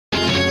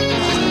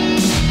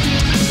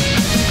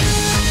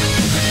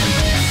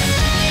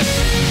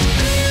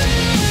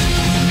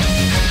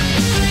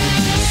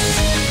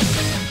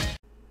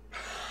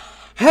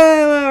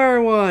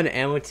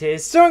with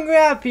today's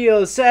Stormlight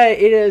video. Say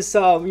it is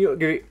at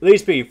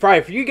least be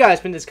Friday for you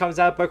guys when this comes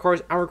out, but of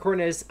course I'm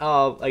recording this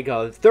like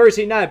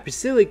Thursday night,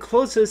 specifically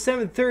close to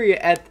 7:30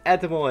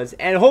 at the moment,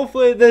 and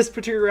hopefully this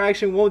particular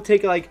reaction won't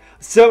take like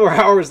several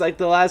hours like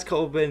the last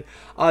couple have been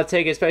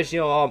taking, especially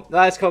the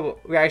last couple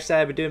reactions that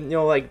I've been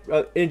doing, like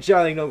in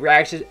general,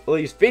 reactions, at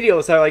least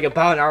videos that are like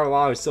about an hour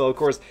long. So of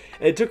course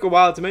it took a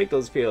while to make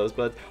those videos,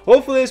 but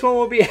hopefully this one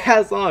won't be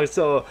as long.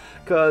 So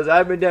because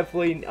I've been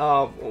definitely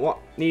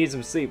need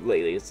some sleep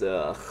lately.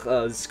 So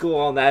school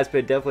all that's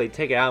been definitely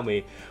taking out of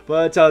me.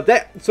 But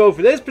so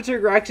for this particular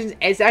reaction,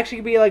 it's actually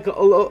gonna be like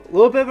a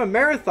little bit of a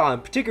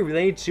marathon, particularly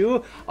related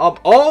to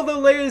all the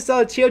latest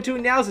TF2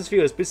 analysis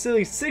videos,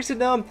 specifically 6 of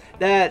them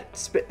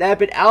that have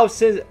been out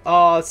since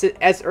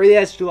as early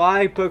as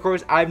July. But of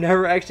course, I've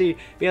never actually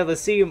been able to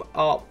see them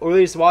or at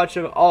least watch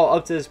them all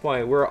up to this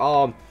point. Where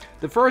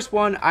the first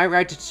one I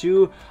reacted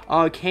to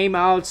came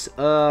out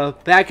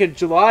back in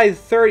July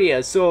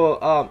 30th.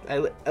 So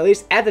at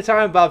least at the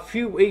time, about a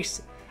few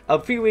weeks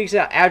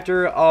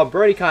after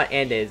BronyCon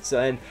ended. So,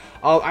 and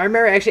I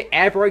remember actually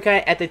at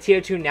BronyCon at the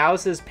TF2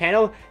 analysis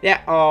panel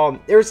that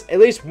there's at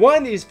least one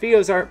of these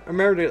videos I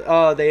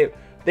remember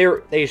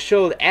they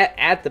showed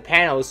at the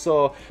panel.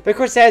 So but of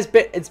course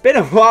it's been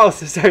a while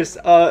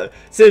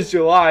since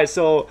July.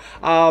 So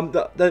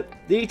the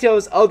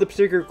details of the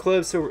particular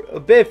clips are a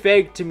bit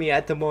vague to me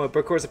at the moment, but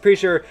of course I'm pretty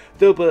sure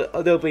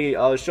they'll be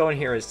shown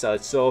here and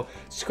such. So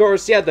of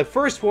course, yeah, the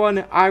first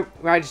one I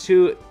reacted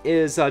to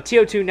is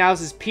TF2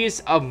 analysis Peace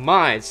of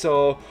Mind.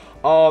 So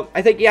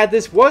I think, yeah,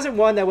 this wasn't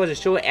one that was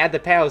shown at the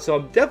panel, so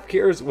I'm definitely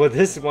curious what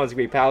this one's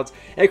gonna be about.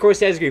 And of course,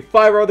 there's gonna be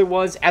 5 other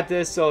ones at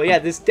this, so yeah,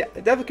 this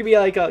definitely could be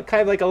like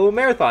kind of like a little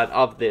marathon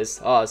of this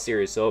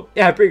series. So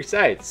yeah, I'm pretty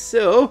excited.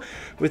 So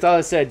with all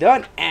that said and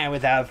done, and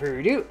without further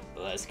ado,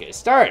 let's get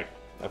started.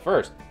 But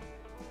first,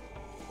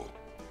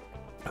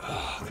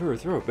 clear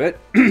through a bit.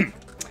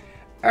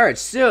 Alright,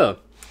 so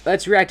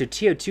let's react to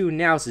TF2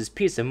 analysis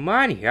Peace of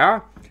Mind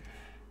here.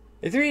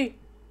 In 3,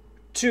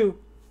 2,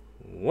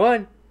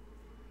 1.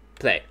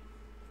 Play.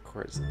 Of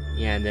course.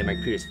 Yeah, and then my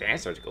computer's fan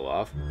starts to go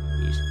off.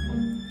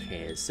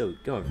 Okay, it's still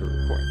going for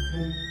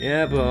recording.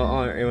 Yeah,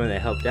 but everyone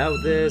that helped out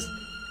with this.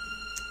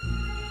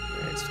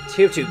 It's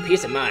TF2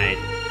 Peace of Mind.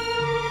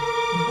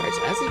 Alright,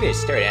 so how's it gonna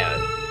start out?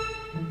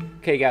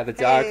 Okay, got the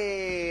doc.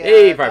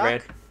 Hey,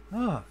 Firebrand.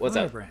 Oh, what's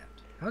Firebrand.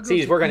 up? See,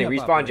 he's working on the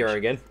respawn jar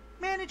again.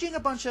 Managing a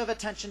bunch of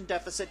attention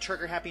deficit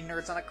trigger happy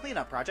nerds on a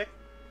cleanup project.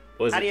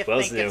 How do you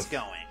think it's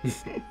going?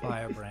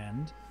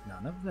 Firebrand,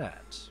 none of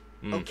that.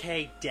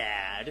 Okay,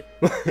 Dad.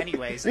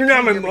 Anyways, you're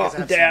not my mom,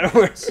 Dad.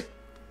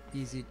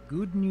 Is it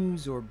good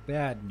news or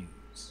bad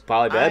news?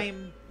 Probably bad.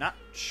 I'm not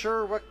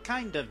sure what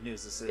kind of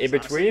news this is. In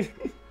between?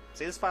 Honestly.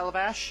 See this pile of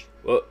ash?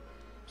 What?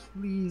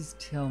 Please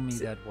tell me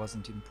that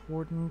wasn't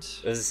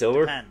important. Is it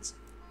silver? Depends.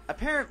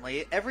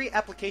 Apparently, every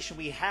application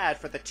we had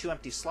for the 2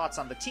 empty slots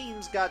on the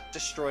teams got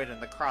destroyed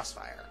in the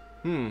crossfire.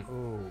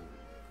 Oh.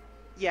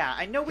 Yeah,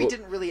 I know we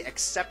didn't really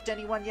accept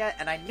anyone yet,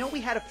 and I know we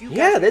had a few guys.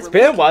 Yeah, that's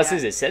been a while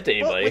since it said to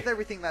anybody. But with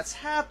everything that's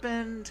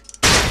happened,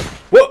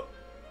 what?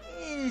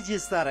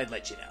 Just thought I'd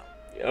let you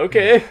know.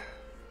 Okay.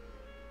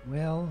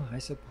 Well, I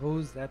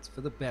suppose that's for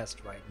the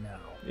best right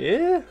now.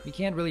 Yeah. We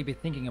can't really be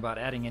thinking about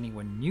adding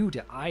anyone new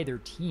to either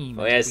team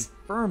Oh, until yes.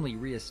 we firmly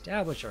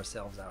reestablish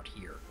ourselves out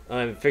here.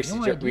 Fix the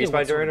No idea respawn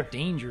what sort generator. of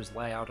dangers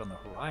lie out on the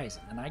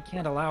horizon, and I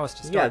can't allow us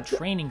to start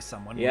training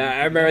someone. Yeah,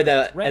 I remember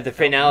that at the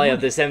finale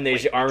of the 7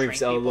 Days Army, a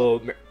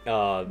little series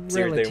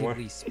anymore.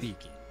 Relatively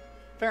speaking.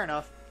 Fair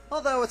enough.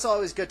 Although it's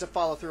always good to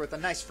follow through with a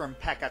nice firm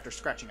peck after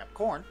scratching up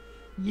corn.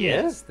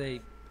 Yes,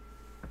 they...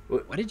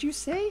 What did you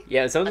say?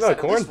 Yeah, something I about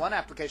said corn. At least one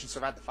application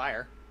survived the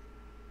fire.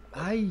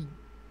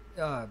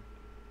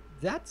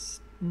 That's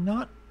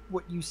not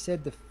what you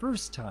said the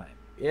first time.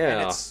 Yeah.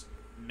 And it's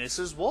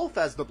Mrs. Wolf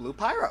as the blue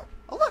pyro.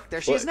 Oh look,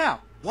 there she is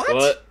now. What?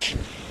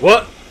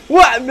 What?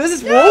 What?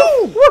 Mrs.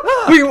 Wolf?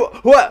 Wait,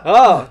 what?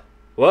 Oh.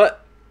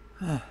 What?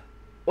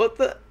 What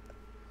the?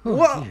 Oh,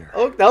 what? dear.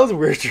 Oh, that was a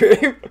weird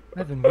dream.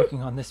 I've been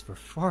working on this for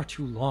far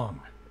too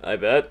long. I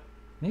bet.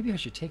 Maybe I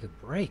should take a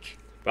break.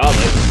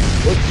 Probably.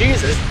 Well,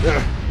 Jesus.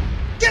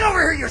 Get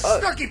over here, you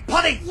snarky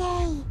putty!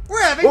 Yay!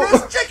 We're having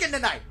roast chicken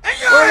tonight, and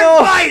you're Oh,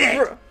 invited!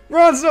 no.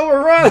 Run, Silver,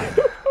 run!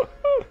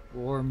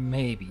 Or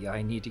maybe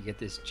I need to get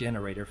this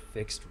generator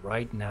fixed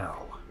right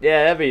now.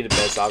 Yeah, that'd be the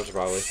best option,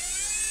 probably.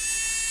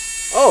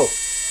 Oh,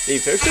 did he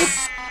fix it?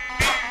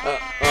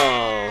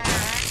 Oh,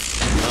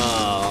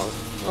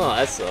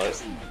 that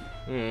sucks.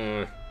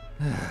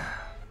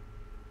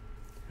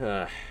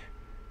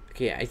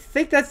 Okay, I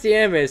think that's the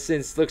end of it,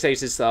 since it looks like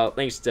it's just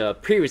links to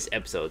previous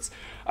episodes.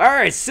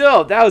 Alright,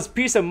 so that was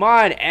Peace of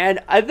Mind, and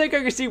I think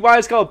I can see why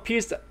it's called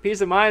Peace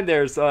of Mind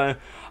there. So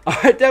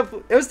it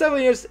was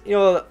definitely just,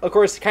 of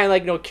course, kind of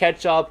like,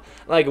 catch up,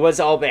 like what's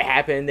all been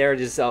happening there.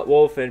 Just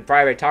Wolf and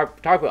Private talk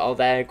about all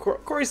that. And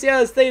of course, yeah,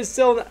 this thing is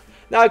still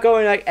not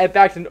going like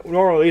back to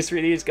normal, at least for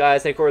these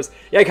guys. And of course,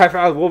 yeah, kind of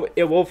found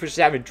Wolf was just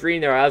having a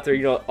dream there after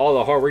all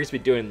the hard work he's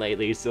been doing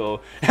lately.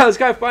 So that was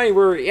kind of funny.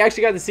 Where he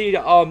actually got to see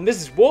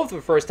Mrs. Wolf for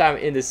the first time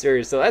in this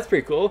series. So that's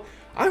pretty cool.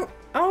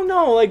 I don't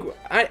know, like,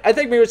 I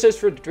think maybe it's just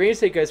for the dream's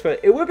sake, guys, but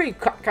it would be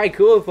kind of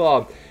cool if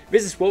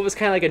Mrs. Wolf was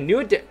kind of like a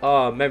new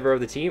member of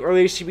the team, or at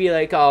least she'd be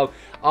like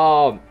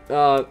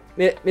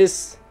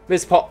Miss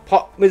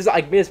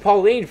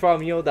Pauline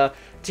from, you know, the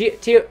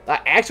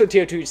actual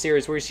TF2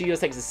 series, where she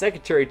was like the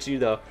secretary to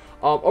the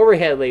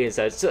overhead lady and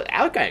such. So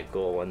that was kind of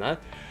cool, wasn't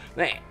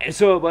that?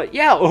 So, but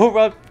yeah,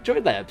 overall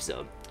enjoyed that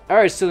episode. All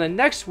right, so the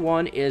next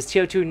one is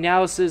TF2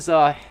 analysis.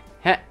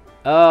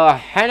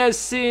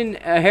 Hennessy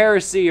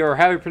heresy, or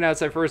how do you pronounce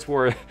that first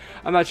word?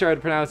 I'm not sure how to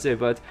pronounce it,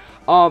 but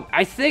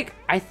I think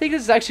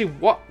this is actually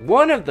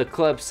one of the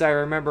clips I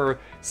remember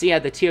seeing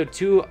at the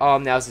TF2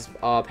 analysis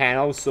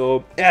panel.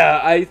 So yeah,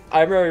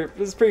 I remember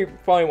this is a pretty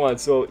funny one.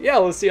 So yeah,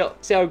 let's see how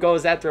it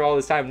goes after all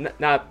this time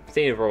not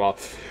seeing it for a while.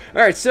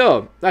 All right,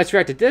 so let's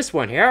react to this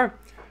one here.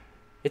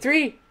 In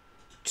 3,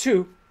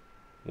 2,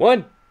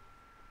 1,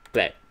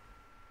 play.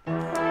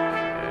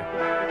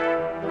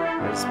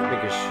 Just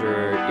making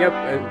sure. Yep,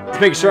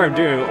 just making sure I'm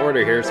doing an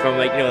order here. So I'm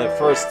like, you know, the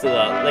first to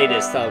the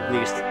latest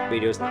released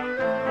videos.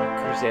 Of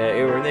course, yeah,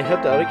 and they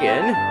helped out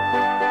again.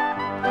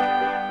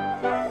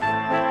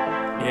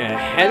 Yeah,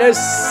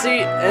 Hennessy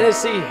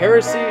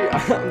heresy.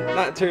 I'm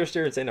not too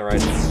sure it's in the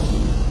right.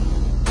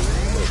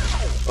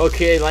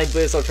 Okay, line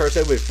blitz on charge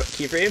with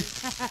keyframe.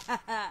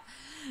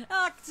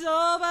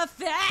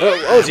 Oktoberfest.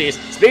 Oh jeez.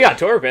 Speaking of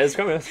Oktoberfest,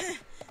 coming.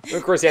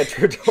 Of course, yeah,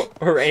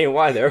 or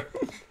AY there.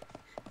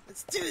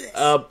 Let's do this.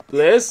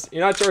 Bliss,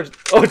 you're not charged.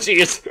 Oh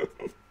jeez.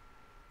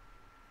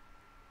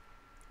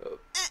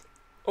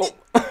 Oh.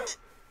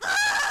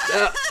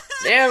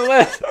 Damn,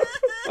 Bliss.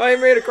 I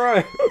made a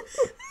cry.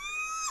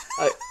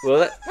 Well,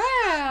 that.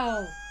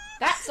 Wow,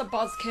 that's a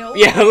buzzkill.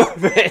 Yeah, a little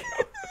bit.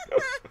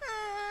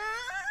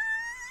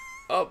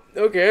 Oh,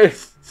 okay.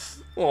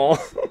 Aw.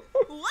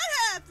 What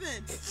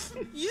happened?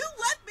 You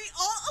left me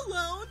all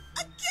alone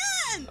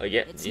again. Oh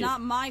yeah. It's not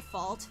my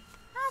fault.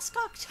 Ask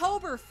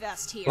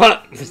Oktoberfest here.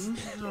 What?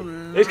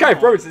 It's kind of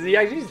broke since he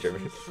actually is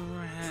German.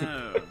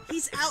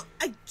 He's out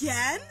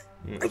again?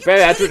 I bet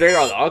that's what they're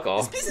on the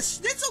alcohol. This piece of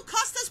schnitzel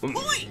cost us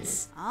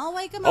points. I'll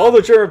wake him All up.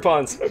 the German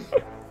puns.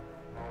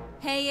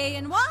 Hey, A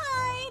and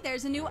Y,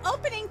 there's a new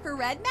opening for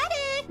Red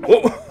Medic.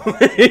 Oh.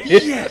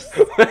 Yes.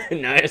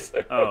 Nice.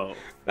 Oh.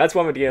 That's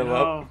one with the up.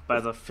 No, by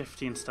the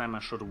 15th time I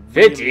should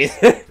really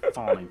 15?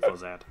 falling for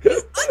that.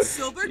 You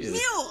unsobered Jesus.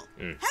 mule.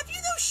 Have you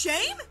no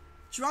shame?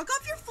 Drunk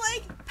off your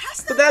flake,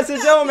 pass But that's a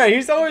demo man,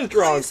 he's always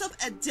drunk. yourself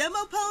a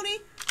demo pony?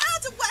 I'll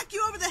have to whack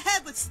you over the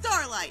head with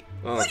Starlight.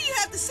 Oh. What do you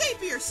have to say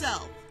for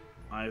yourself?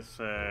 I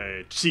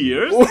say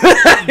cheers.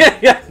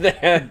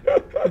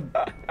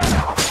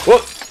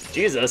 Whoa,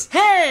 Jesus.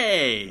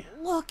 Hey!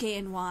 Look,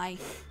 A&Y,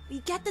 we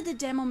get that the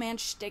demo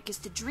man's shtick is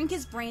to drink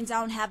his brains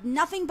out and have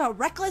nothing but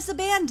reckless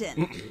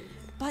abandon.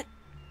 But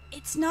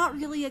it's not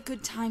really a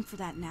good time for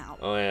that now.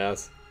 Oh,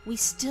 yes. We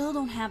still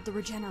don't have the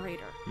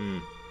regenerator.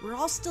 We're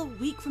all still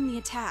weak from the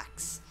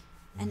attacks.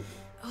 And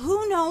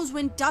who knows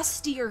when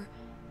Dusty or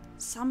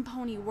some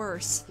pony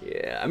worse.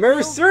 Yeah, I remember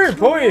a certain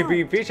point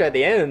being featured at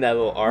the end of that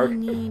little arc. We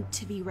need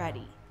to be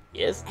ready.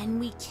 Yes? And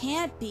we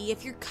can't be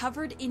if you're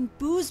covered in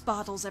booze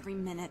bottles every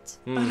minute.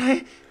 But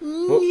I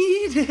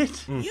need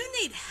it. You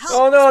need help.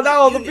 Oh no, is not what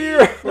all the you beer!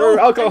 need. Or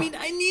alcohol. I mean,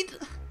 I need...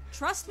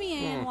 Trust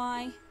me,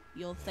 A&Y.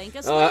 You'll thank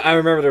us I later.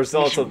 remember the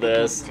results of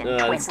this.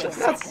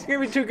 That's gonna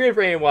be too good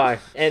for AY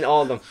and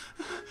all of them.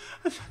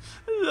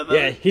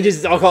 Yeah, he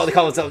just alcohol to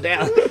calm himself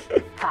down.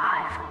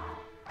 5,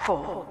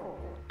 4,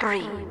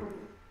 3,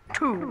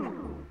 2,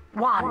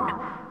 1.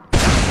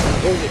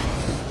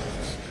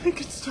 I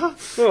can stop.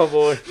 Oh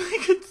boy. I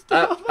can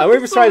stop. I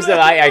wouldn't be surprised that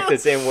I act the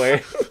same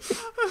way.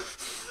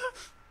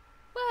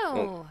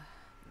 Well,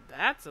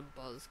 that's a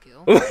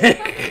buzzkill.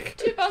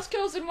 2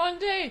 buzzkills in one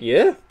day.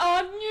 Yeah?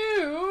 A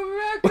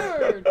new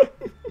record.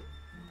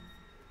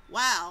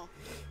 Wow.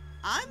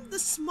 I'm the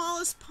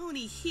smallest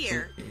pony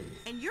here,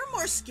 and you're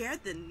more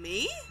scared than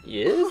me?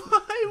 Yeah?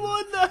 Why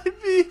wouldn't I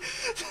be?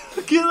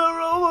 Killer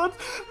robots,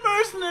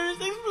 mercenaries,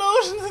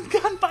 explosions, and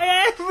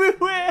gunfire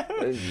everywhere.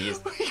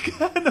 Yes. We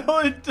can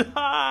all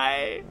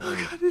die.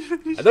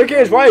 I don't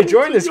care why I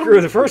joined this crew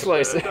in the first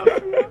place.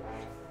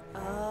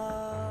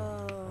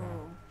 Oh.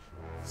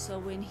 So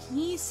when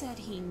he said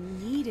he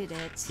needed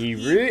it, He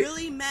he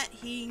really meant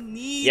he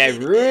needed Yeah,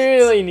 it.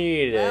 really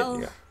needed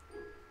Well, it.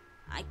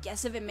 I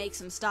guess if it makes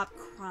him stop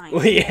crying.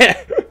 Well,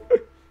 yeah.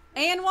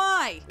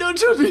 A&Y! Don't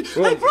shoot me.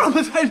 I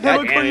promise I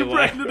never call you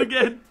anyway. pregnant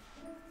again.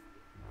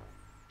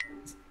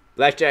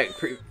 Blackjack.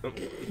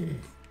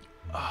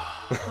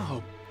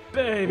 Oh,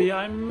 baby,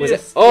 I Was it?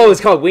 missed. Oh,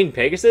 it's called Winged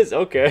Pegasus?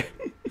 Okay.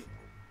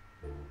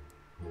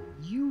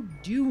 You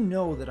do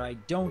know that I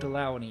don't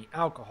allow any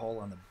alcohol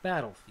on the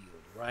battlefield,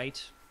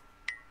 right?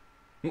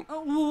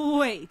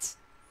 Wait.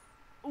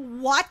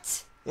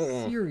 What?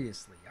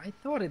 Seriously, I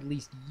thought at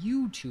least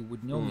you two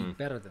would know me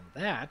better than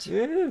that.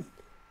 Yeah.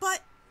 But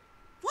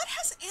what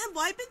has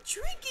A&Y been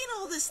drinking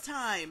all this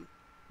time?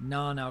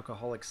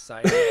 Non-alcoholic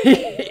cider.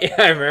 Yeah,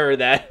 I remember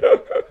that.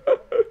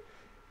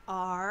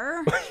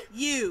 Are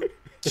you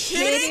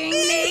kidding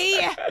me?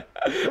 I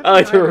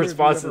like your Either of you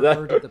response to ever that.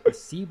 heard of the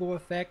placebo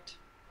effect?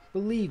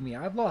 Believe me,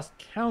 I've lost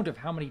count of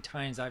how many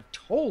times I've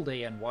told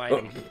ANY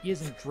that he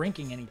isn't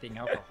drinking anything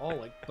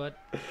alcoholic, but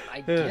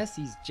I guess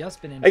he's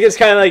just been... I guess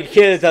kind of like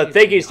kids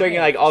thinking he's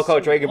drinking like alcohol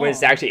drinking when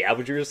it's actually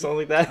apple juice or something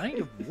like that. Kind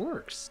of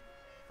works.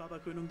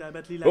 What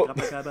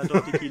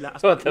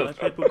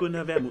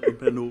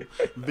the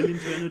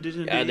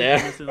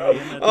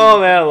Oh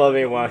man, I love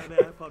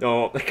ANY.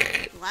 No.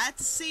 Glad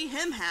to see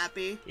him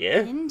happy.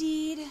 Yeah?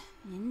 Indeed,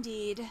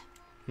 indeed.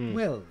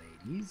 Well,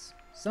 ladies,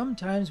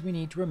 sometimes we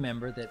need to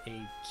remember that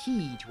a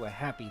key to a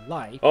happy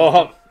life is Oh.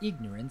 that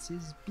ignorance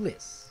is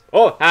bliss.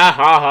 Oh, ha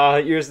ha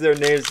ha. Here's their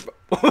names.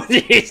 Oh,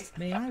 jeez.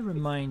 May I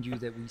remind you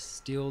that we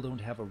still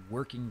don't have a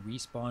working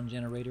respawn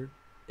generator?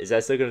 Is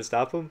that still gonna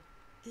stop him?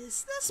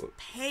 Is this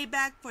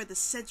payback for the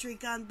Sentry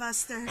Gun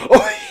Buster?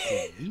 Oh.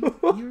 See?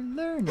 You're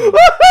learning.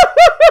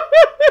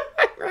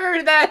 I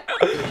heard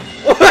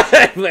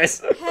that.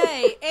 Bliss.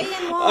 Hey,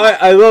 ANY.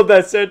 I love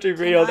that sentry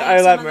field. Can I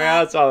I have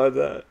laughed some my of that?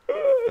 ass off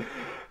of that.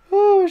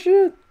 Oh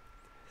shit.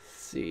 Let's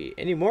see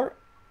any more?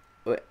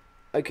 Wait,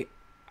 okay,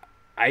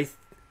 I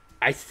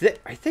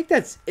think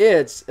that's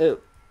it.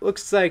 It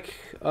looks like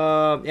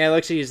yeah, it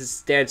looks like he's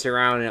just dancing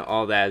around and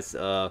all that. There's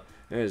a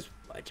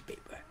bunch of people.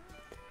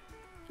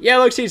 Yeah, it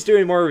looks like he's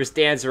doing more of his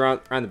dance around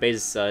the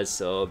base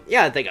so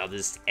yeah, I think I'll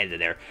just end it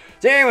there.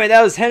 So anyway,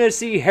 that was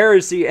Hennessy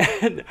Heresy,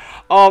 and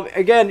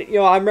again, you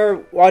know, I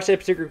remember watching that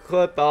particular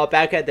clip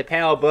back at the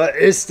panel, but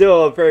it's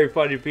still a very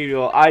funny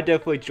video. I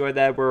definitely enjoyed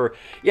that. Where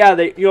yeah,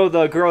 they, you know,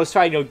 the girls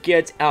trying to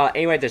get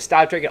anyway to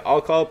stop drinking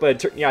alcohol,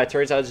 but it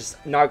turns out it's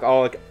just not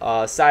all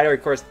cider.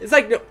 Of course, it's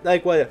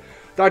like what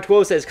Dr.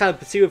 Wolf says, it's kind of a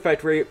placebo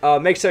effect where you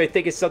make sure you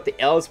think it's something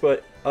else,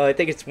 but I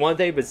think it's one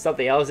thing, but it's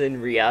something else in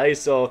reality.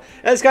 So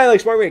that's kind of like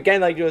smart.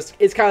 Again, like it's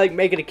kind of like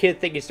making a kid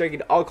think he's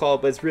drinking alcohol,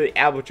 but it's really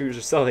apple juice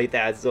or something like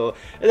that. So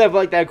and then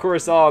like that, of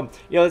course, you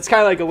know, it's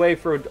kind of like a way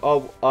for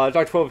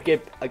Dr. Wolf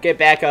to get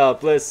back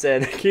Bliss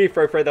and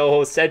Kiefer for the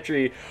whole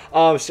Sentry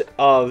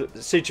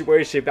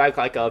situation back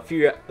like a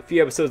few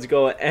episodes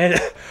ago. And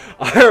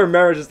I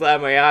remember just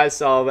laughing my eyes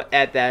off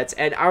at that.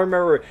 And I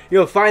remember, you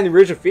know, finding the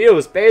original video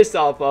was based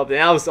off of, and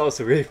that was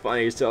also really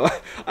funny. So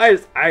I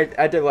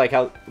did like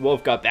how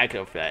Wolf got back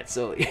up for that.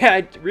 So yeah,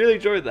 I really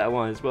enjoyed that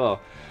one as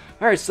well.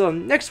 Alright, so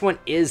next one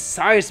is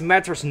Size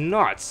Matters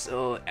Not.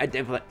 So I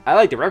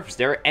like the reference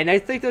there, and I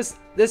think this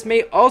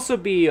may also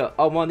be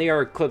one of the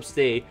other clips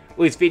at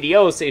least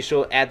videos they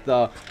show at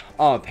the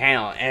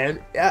panel.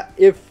 And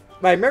if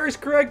my memory is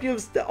correct, it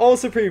was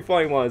also a pretty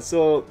funny one.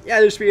 So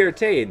yeah, this should be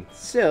entertaining.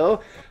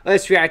 So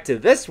let's react to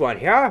this one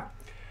here.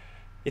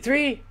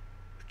 3,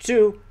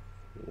 2,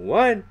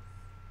 1,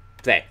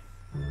 play.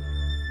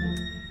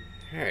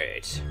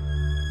 Alright.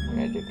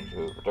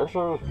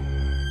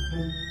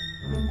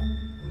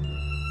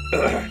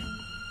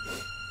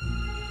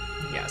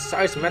 Yeah,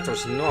 Size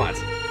Matters Not.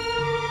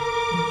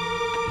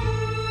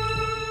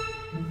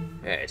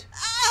 Alright.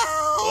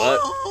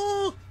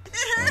 Oh, it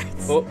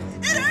hurts. Oh.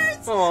 It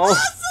hurts. Oh. Oh,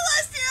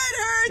 Celestia, it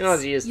hurts. Oh,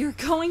 jeez. You're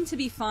going to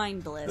be fine,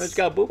 Bliss. It's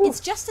got boo-boo. It's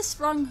just a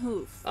sprung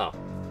hoof. Oh.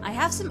 I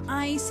have some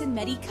ice and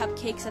Medi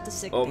cupcakes at the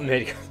sick Oh, bay.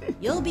 Medi.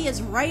 You'll be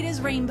as right as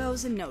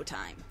rainbows in no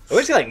time. I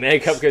wish like Medi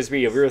cupcakes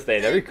be a real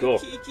thing. That'd be cool.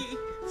 Kiki.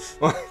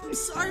 I'm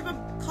sorry if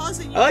I'm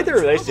causing you I like their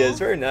trouble. relationship. It's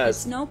very It's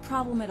nice. no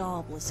problem at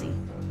all, Blissy.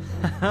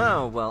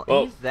 Oh, well,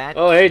 Oh, ain't that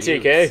oh, hey,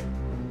 cute. TK.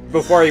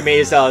 Before he made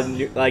his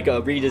like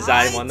a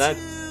redesign and whatnot.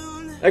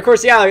 Tune. Of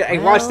course, yeah, I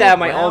watched that on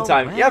my Well, own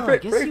time. well, yeah, I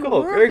pretty guess you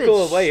cool. were a Very bit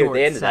cool way at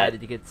the end of that.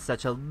 short-sighted to get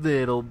such a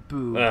little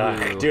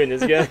boo-boo. Doing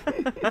this again.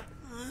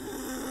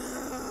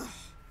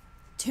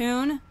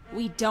 Toon,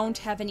 we don't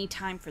have any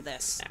time for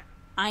this.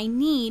 I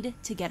need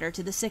to get her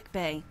to the sick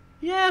bay.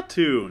 Yeah,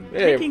 Toon. Yeah.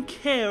 Taking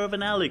care of an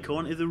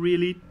alicorn is a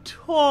really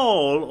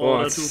tall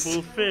order to it's-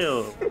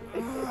 fulfill.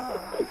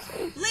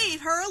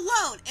 Leave her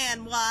alone,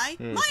 NY.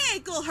 Hmm. My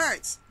ankle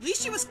hurts. At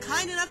least she was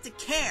kind enough to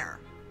care.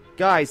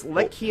 Guys,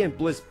 let Key and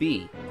Bliss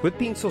be. Quit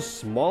being so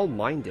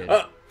small-minded.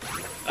 I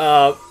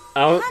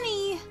don't.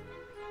 Honey,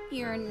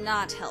 you're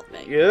not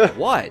helping. Yeah.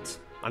 What?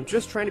 I'm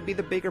just trying to be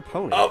the bigger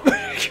pony. Oh.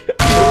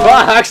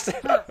 Fox.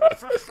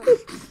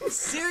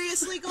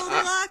 Seriously,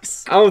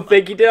 Goldilocks? I don't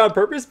think he did on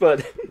purpose,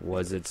 but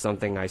Was it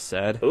something I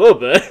said? a little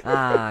bit.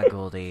 Ah,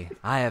 Goldie,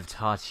 I have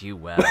taught you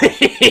well.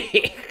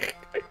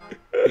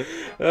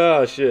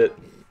 Oh shit.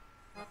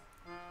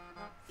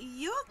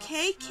 You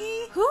okay,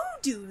 Key? Who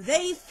do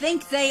they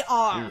think they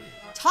are?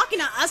 Talking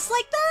to us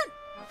like that?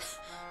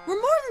 We're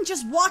more than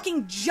just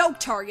walking joke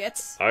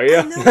targets. Are you?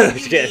 I know what you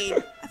Shit. mean.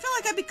 I feel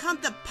like I've become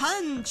the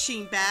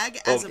punching bag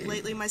as of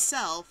lately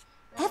myself.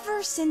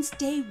 Ever since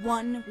day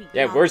one, we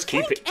Yeah, got where's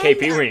tank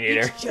KP end when up you need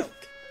her? each joke.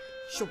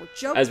 Short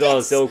joke As well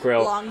as this,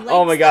 Silkrow. long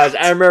Oh my legs gosh,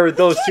 that. I remember We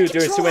those two can't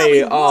doing so control many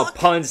how we walk.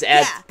 puns at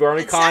Yeah,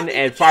 BronyCon, exactly.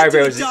 and We can't do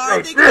Firebear a was just darn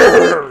like, thing about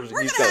it.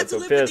 We're he's gonna got have to so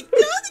live with pissed. the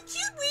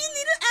cute wee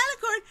little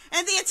alicorn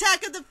and the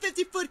attack of the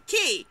 50-foot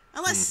key,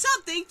 unless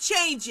something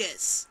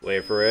changes.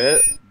 Wait for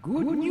it.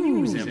 Good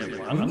news,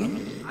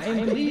 everyone. I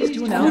am pleased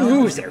to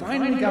announce that we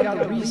finally got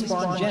the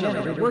respawn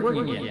generator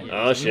working again.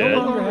 Oh We shit. no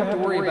longer have to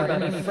worry about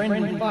any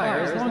friendly fire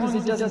as long as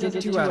it doesn't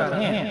get too out of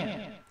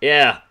hand.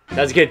 Yeah,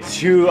 doesn't get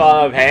too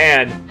out of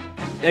hand.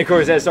 And of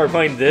course, they start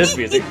playing this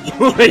music.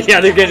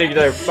 Yeah, they're getting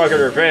their fucking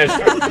revenge.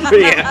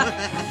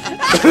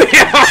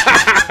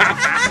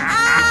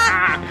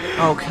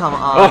 Oh, come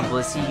on,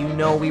 Blissey. You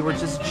know we were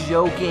just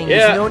joking.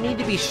 Yeah. There's no need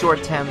to be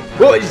short-tempered.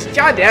 Well,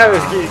 goddamn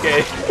it,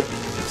 TK.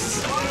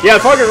 Yeah,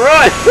 fucking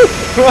run!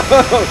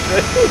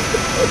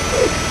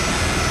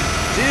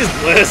 Jesus,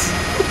 Bliss.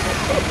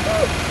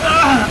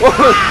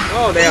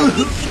 Oh, damn.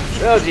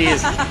 Oh,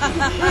 jeez.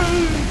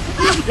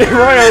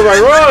 Run,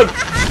 everybody, run!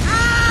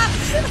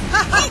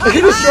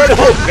 He destroyed the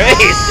whole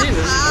base!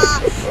 Jesus.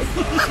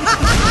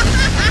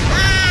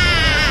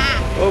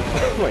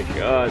 Oh my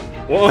god.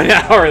 1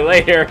 hour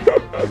later.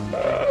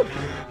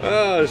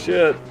 Oh,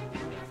 shit.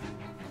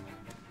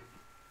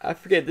 I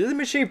forget, did the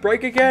machine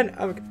break again?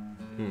 I'm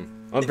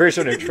pretty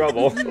sure they're in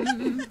trouble.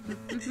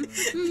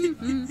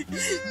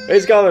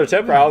 He's got their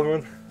temper,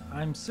 Alvin.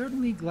 I'm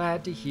certainly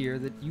glad to hear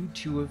that you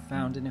two have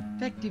found an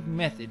effective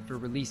method for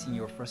releasing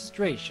your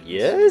frustrations.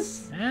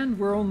 Yes? And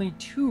we're only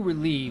too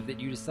relieved that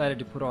you decided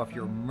to put off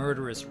your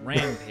murderous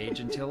rampage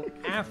until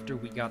after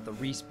we got the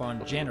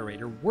respawn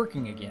generator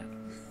working again.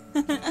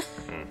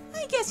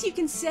 I guess you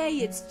can say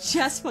it's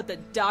just what the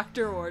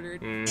doctor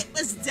ordered. It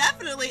was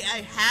definitely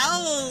a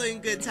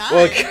howling good time.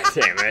 Well,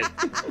 damn it.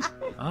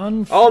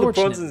 All the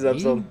puns in this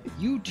episode.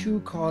 You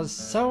two caused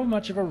so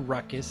much of a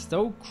ruckus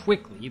so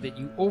quickly that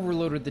you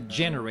overloaded the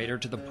generator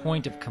to the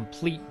point of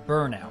complete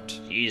burnout.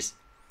 Jeez.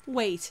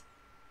 Wait,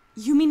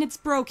 you mean it's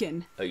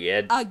broken?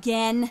 Again?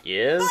 Again?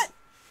 Yes? But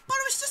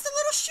it was just a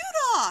little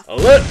shoot-off. A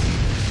little...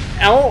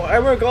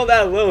 I'm gonna call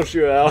that a little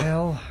shootout.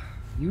 Well,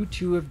 you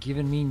two have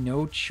given me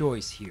no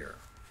choice here.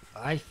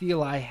 I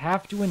feel I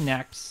have to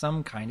enact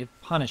some kind of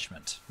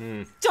punishment.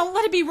 Don't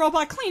let it be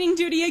robot cleaning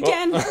duty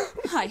again.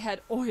 I had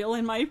oil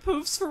in my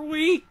poofs for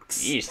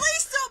weeks. Jeez.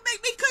 Please don't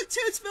make me cook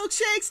Toots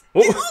milkshakes.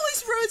 Oh. It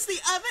always ruins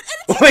the oven, and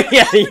it Oh, takes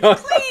yeah, forever to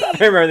clean. I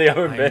remember the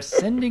oven I'm bit.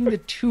 sending the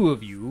two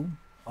of you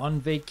on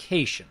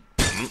vacation.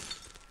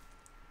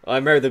 I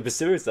remember the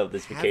specifics of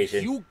this vacation.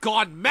 Have you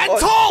gone mental?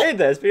 Oh, hey,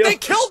 Thespian. They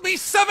killed me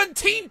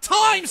 17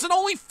 times in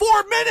only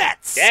 4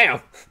 minutes!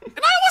 Damn. And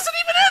I wasn't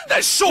even in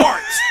this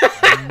short!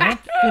 I'm not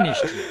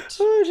finished yet.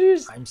 Oh,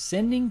 jeez. I'm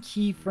sending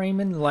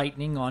Keyframe and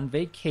Lightning on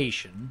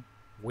vacation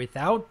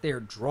without their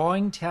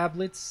drawing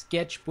tablets,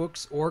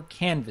 sketchbooks, or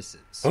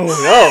canvases. Oh,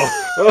 no.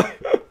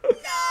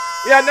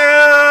 Yeah,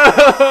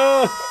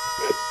 no.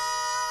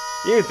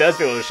 Even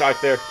Thespian was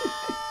shocked there.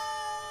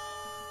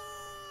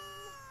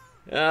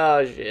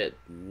 Oh, shit.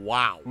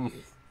 Wow.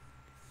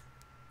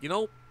 You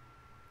know,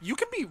 you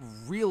can be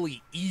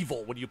really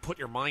evil when you put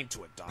your mind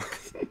to it, Doc.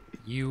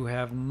 You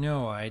have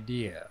no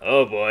idea.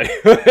 Oh, boy.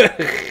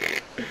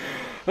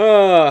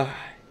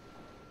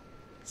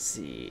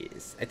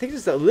 Jeez. I think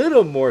there's a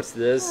little more to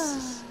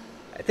this.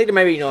 I think there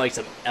might be, like,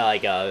 some,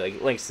 like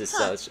links to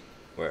such.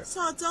 Where?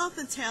 Saw a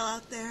dolphin tail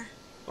out there.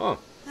 Oh.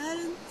 That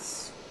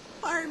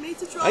inspired me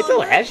to draw I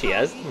told a her she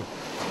has. I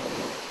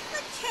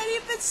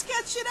can't even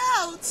sketch it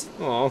out.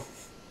 Oh.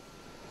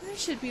 I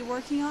should be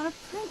working on a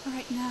print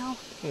right now.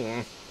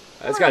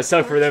 That's kind of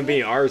suck for them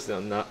being ours,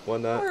 though, not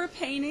one not. Or a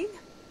painting.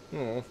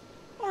 Oh.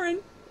 Or an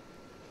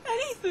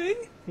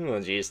anything. Oh,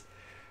 jeez.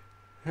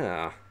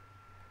 Oh.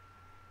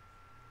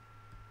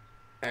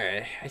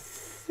 Alright, I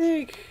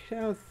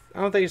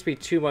don't think it's be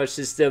too much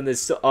to stem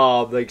this,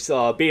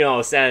 being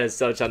all sad and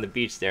such on the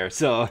beach there.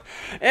 So,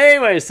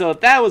 anyway, so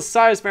that was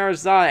Cyrus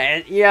Marathon,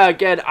 and yeah,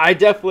 again, I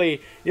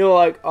definitely,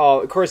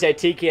 of course, at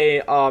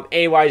TK,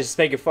 AY just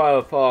making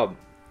fun of,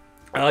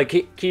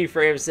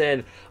 keyframes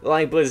and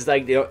Lion Blizz,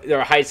 like,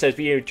 their heights as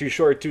being too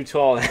short, too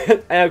tall,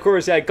 and of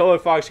course, Golden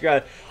Fox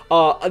got,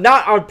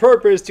 not on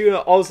purpose, doing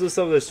also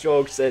some of the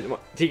strokes, and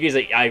TK's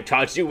like, I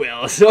taught you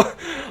well, so,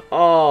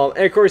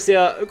 and of course,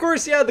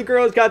 the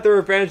girls got their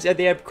revenge at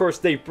the end. Of course,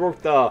 they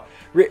broke the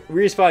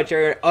respawn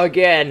chair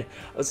again,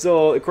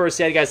 so, of course,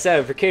 they got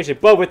satisfaction,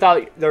 but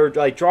without their,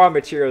 drawing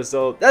materials,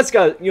 so that's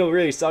gonna,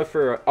 really suck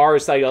for our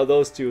side of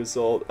those two,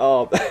 so,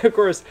 of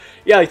course,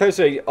 yeah,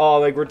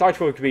 we're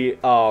talking about could be,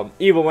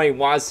 evil when he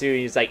wants to, and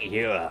he's like,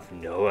 you have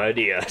no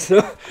idea, so,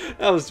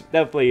 that was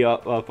definitely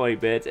a funny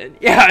bit, and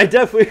yeah, I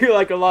definitely feel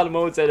like a lot of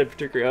moments at a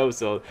particular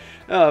episode.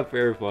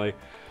 Very funny.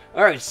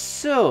 Alright,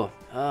 so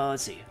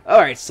let's see.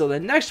 Alright, so the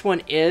next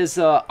one is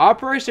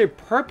Operation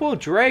Purple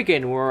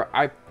Dragon, where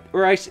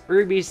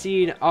we're be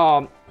seeing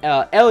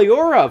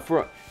Eliora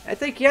for, I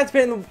think it's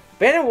been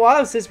a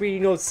while since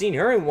we seen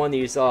her in one of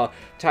these type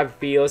of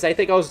videos. I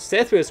think also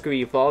Seth was gonna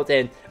be involved,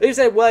 and at least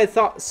what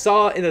I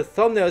saw in the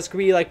thumbnail is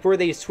gonna be like where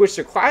they switch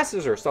their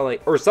classes or something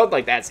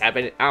like that's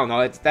happened. I don't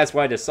know. That's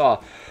what I just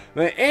saw.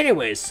 But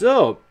anyway,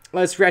 so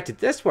let's react to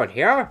this one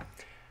here.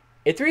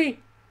 In 3,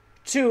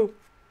 2,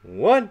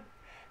 1,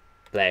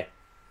 play.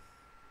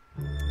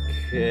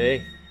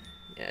 Okay.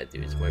 Yeah,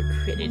 do some more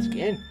credits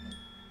again.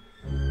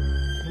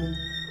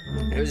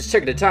 I was just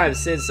checking the time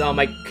since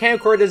my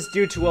camcorder doesn't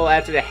do too well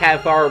after the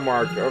half-hour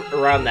mark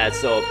around that,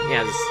 so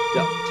yeah, just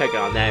checking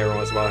on that every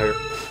once in a while here.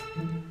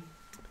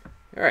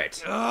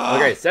 Alright.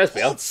 Okay,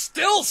 Thespian. Hold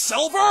still,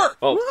 Silver!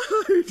 Oh.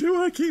 Why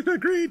do I keep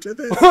agreeing to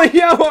this? Oh,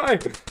 yeah, why?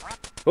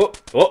 Oh,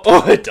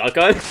 duck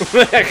on.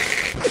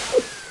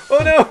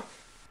 Oh no!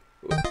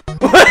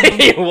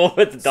 What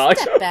with the dog?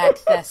 Step back,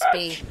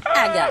 Thespy.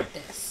 I got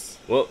this.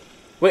 Well,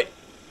 wait.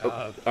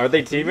 Are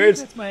they teammates?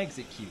 That's my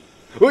exit cue.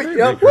 Wait,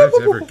 Regrets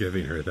ever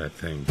giving her that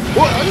thing.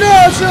 What?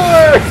 No,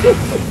 Silver!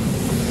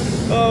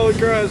 Oh,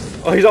 Christ.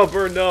 Oh, he's all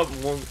burned up.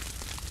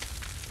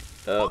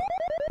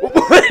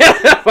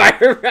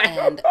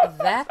 And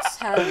that's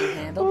how you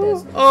handle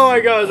business. Oh my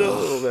God, a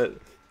little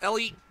bit.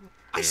 Ellie,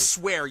 I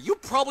swear, you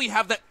probably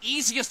have the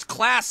easiest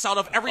class out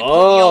of everybody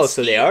Oh, else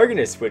so they here. are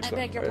gonna switch I them.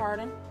 beg your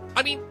pardon?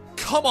 I mean,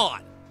 come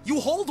on. You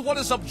hold what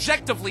is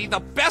objectively the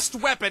best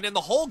weapon in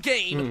the whole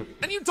game,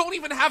 and you don't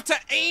even have to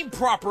aim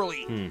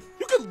properly. You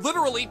can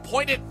literally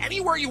point it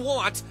anywhere you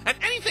want, and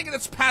anything in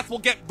its path will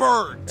get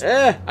burned.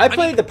 I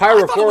played the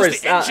Pyro before. I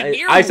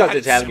sucked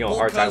at having a simple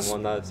hard time 'cause,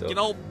 one that. So. You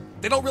know,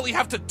 they don't really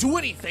have to do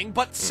anything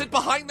but sit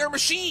behind their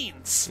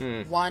machines.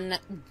 1,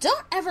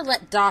 don't ever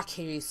let Doc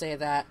hear you say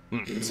that.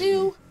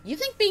 2, you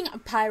think being a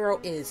pyro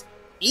is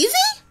easy?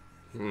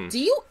 Do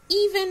you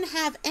even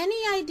have any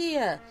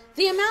idea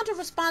the amount of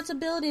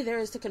responsibility there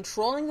is to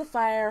controlling the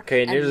fire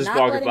Okay, and you're and just not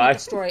walking letting by. it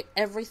destroy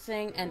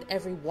everything and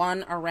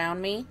everyone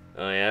around me?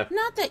 Oh yeah.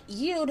 Not that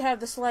you'd have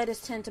the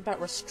slightest hint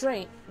about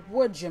restraint,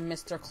 would you,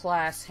 Mr.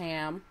 Class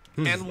Ham?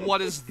 And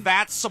what is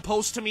that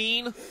supposed to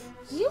mean?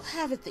 You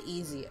have it the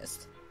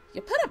easiest.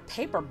 You put a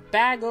paper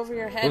bag over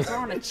your head, throw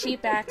on a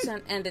cheap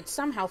accent, and it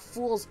somehow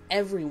fools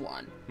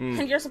everyone.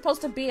 And you're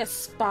supposed to be a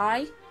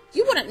spy?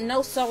 You wouldn't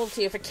know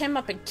subtlety if it came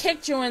up and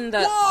kicked you in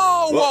the...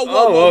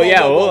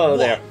 Whoa,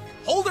 there.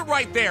 Hold it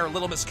right there,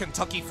 little Miss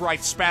Kentucky Fried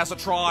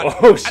Spazatron.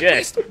 Oh, shit. At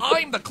least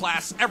I'm the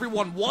class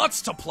everyone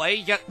wants to play,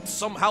 yet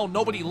somehow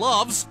nobody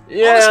loves.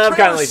 Yeah, Honest I'm kinda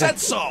Traitor like said that.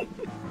 so.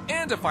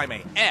 And if I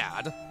may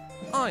add,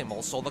 I'm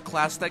also the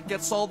class that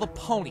gets all the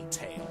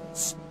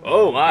ponytails.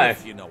 Oh my.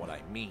 If you know what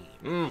I mean.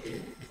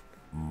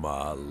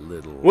 My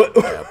little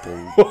apple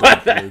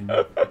What dumpling.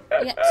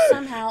 Yet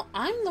somehow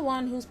I'm the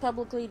one who's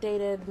publicly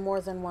dated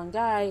more than one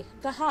guy,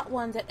 the hot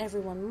one that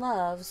everyone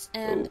loves,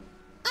 and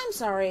I'm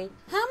sorry,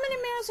 how many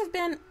mirrors have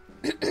been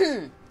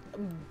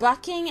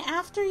bucking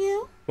after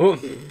you?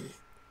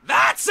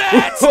 That's it!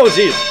 Oh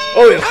jeez.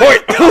 Oh yeah.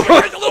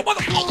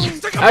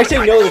 I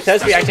actually know that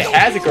Tesby actually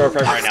has a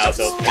girlfriend right now,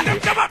 so.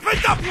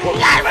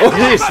 Oh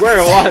jeez, swear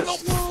a lot.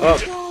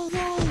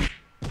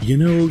 You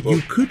know,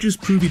 you could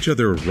just prove each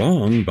other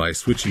wrong by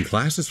switching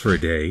classes for a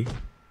day.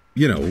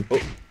 You know,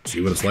 see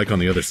what it's like on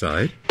the other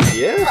side.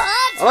 Yeah.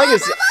 I like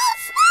it.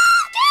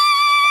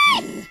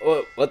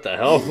 What the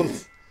hell?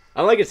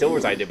 I like it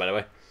Silver's idea, by the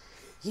way.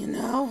 You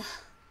know,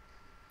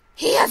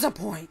 he has a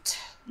point.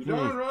 You're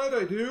darn right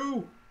I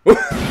do.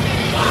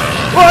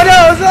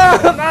 Oh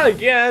no, not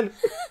again.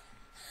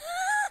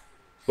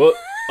 What?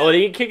 Oh,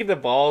 did he kick the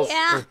balls?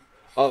 Yeah.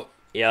 Oh,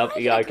 yep,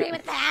 you gotta agree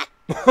with that.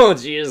 Oh,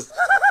 jeez.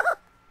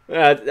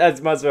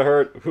 That must have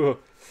hurt.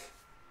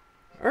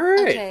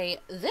 Alright. Okay,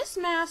 this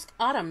mask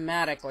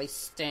automatically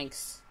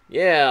stinks.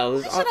 Yeah,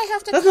 Why should I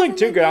have to that's cover like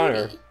too my good on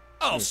her. baby?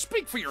 Oh,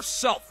 speak for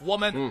yourself,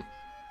 woman.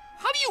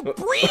 How do you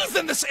breathe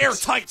in this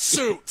airtight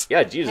suit?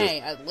 Yeah, Jesus. Hey,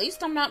 at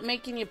least I'm not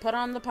making you put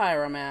on the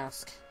pyro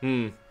mask.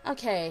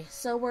 Okay,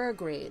 so we're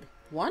agreed.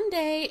 One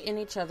day in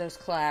each other's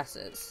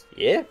classes.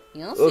 Yeah.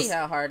 You'll We'll see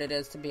how hard it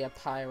is to be a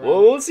pyro.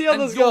 Well, we'll see how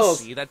And this you'll goes.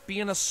 see that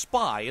being a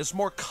spy is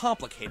more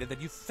complicated than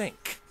you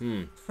think.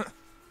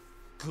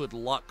 Good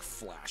luck,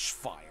 Flash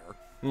Fire.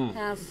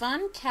 Have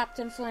fun,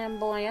 Captain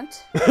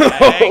Flamboyant.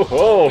 Hey,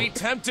 don't be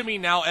tempting me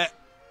now.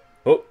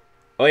 Oh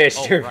yeah,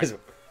 sure. Right.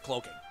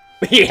 Cloaking.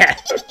 Yeah.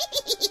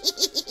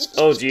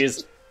 Oh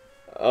jeez.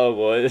 Oh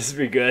boy, this would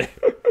be good.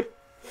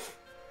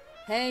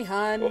 Hey,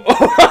 hun.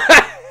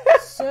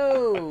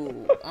 So,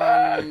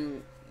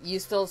 you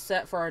still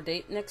set for our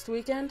date next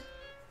weekend?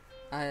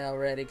 I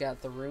already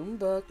got the room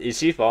booked. Is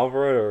she falling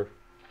for it or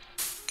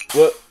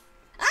what?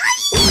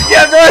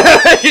 Yeah,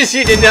 bro.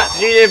 She did not.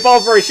 She didn't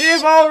fall for it. She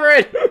didn't fall for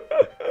it.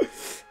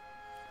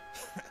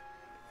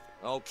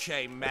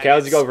 Okay, Matt. Okay,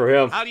 how's it go for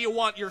him? How do you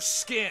want your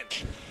skin?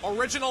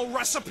 Original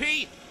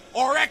recipe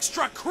or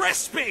extra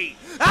crispy?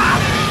 Does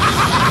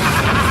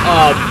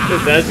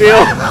that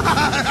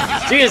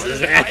feel? Jesus,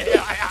 man.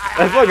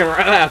 That's fucking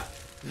rough.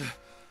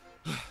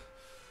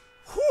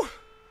 Whew.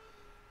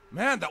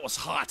 Man, that was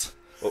hot.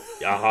 Oh,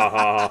 yeah, ha,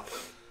 ha,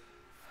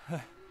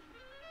 ha.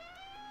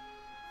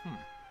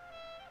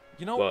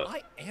 You know, What?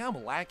 I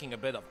am lacking a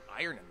bit of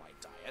iron in my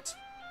diet.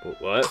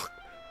 What?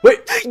 Wait,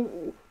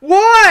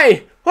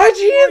 why? Why'd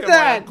you eat Am I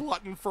a that?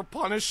 glutton for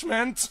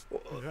punishment?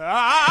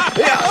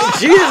 Yeah,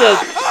 Jesus!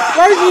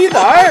 Why'd you eat the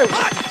iron?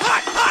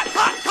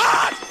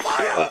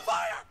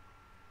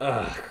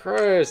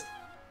 Christ.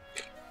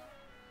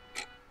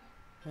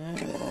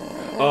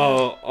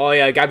 Oh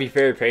yeah, gotta be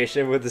very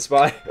patient with the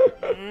spy.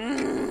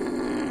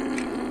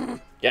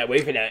 Yeah,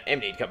 wait for that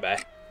empty to come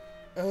back.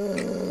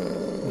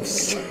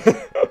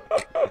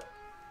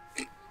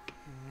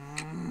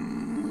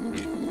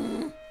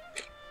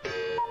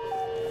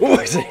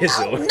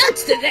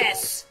 Nuts to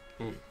this!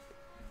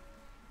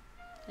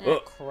 Oh.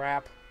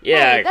 Crap.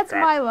 Yeah, Hey, that's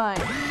crap. my line.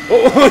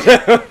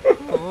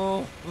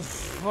 Well,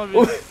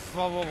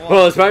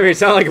 this might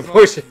sound like a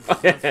potion.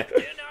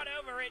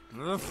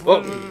 Well,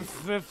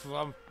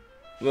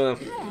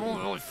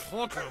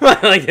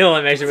 like the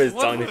only mention of his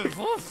tongue.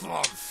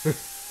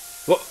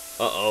 Whoa,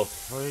 uh-oh.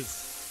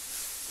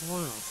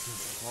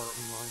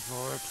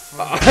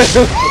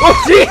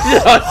 Oh, Jesus!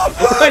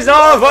 It's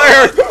all on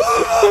fire!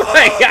 Oh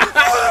my god!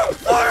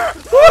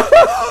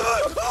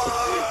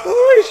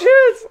 Holy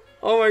shit!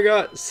 Oh my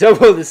god.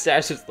 Several of the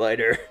stashes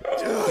lighter.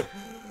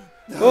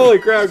 Holy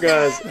crap,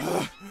 guys.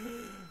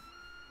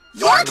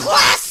 Your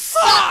class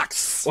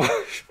sucks!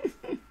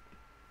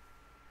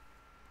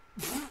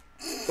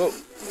 Oh.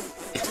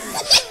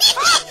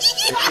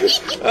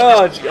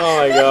 Oh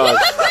my god.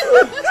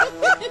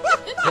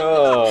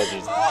 Oh,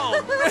 jeez.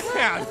 Oh,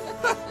 man!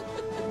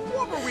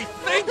 What were we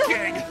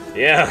thinking?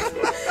 Yeah.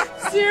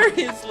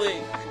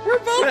 Seriously, we're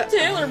both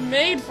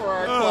tailor-made for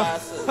our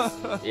classes.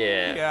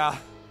 Yeah. Yeah.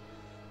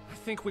 I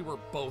think we were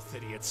both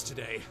idiots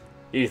today.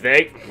 You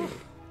think?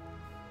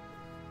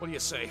 What do you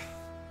say?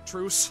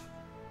 Truce?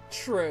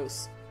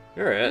 Truce.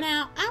 Alright.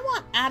 Now, I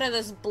want out of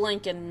this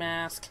blinking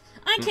mask.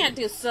 I can't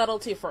do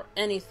subtlety for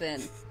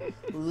anything.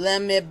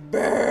 Let me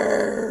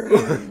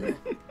burn.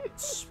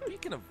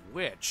 Speaking of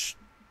which,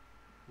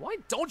 why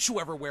don't you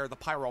ever wear the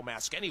pyro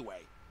mask anyway?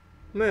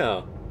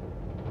 Yeah.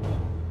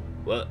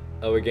 What?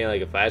 Oh, we're getting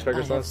like a flashback or I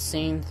something? have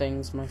seen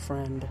things, my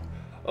friend.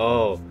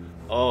 Oh.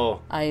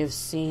 Oh. I have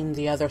seen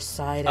the other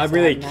side of I'm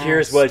really that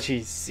curious mask. what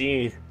she's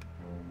seen.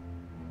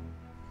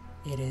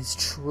 It is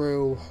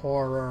true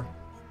horror.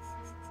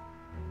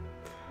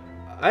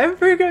 I have a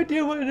pretty good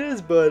idea what it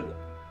is, but...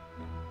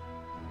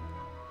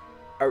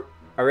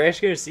 Are we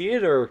actually gonna see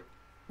it, or...?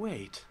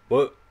 Wait.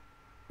 What?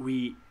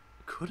 We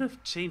could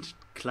have changed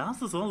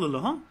classes all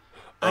along?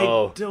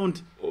 Oh. I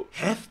don't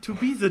have to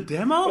be the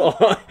demo?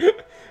 Oh.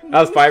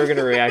 How's Fiverr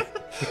gonna react?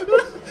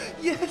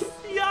 Yes,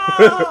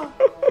 yeah!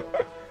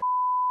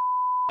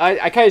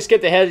 I kind of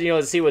skipped ahead,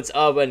 to see what's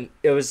up, and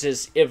if it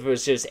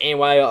was just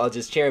AY, I'll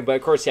just cheering. But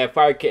of course, yeah,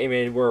 Fire came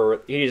in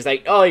where he's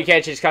like, oh, you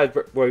can't change colors.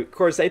 Well, of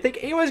course, I think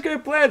anyone's gonna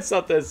plan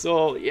something.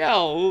 So yeah,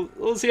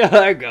 we'll see how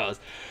that goes.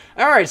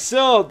 All right,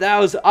 so that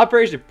was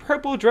Operation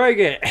Purple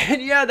Dragon,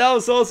 and yeah, that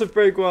was also a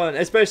big one,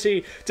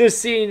 especially just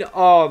seeing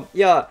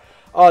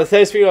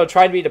Thespiano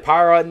trying to be the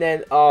pyro, and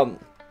then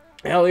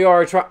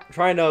Elior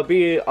trying to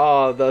be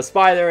the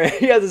spider, and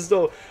yeah, this is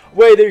the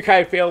way they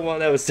kind of failed one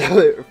that was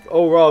still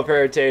overall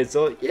very entertaining.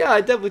 So yeah,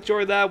 I definitely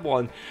enjoyed that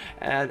one.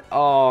 And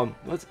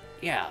let's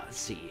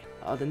see.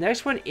 The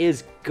next one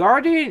is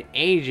Guardian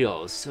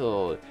Angel.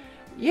 So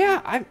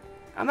yeah,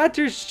 I'm not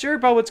too sure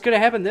about what's gonna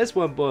happen in this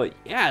one, but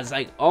yeah, it's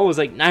like almost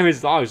like 9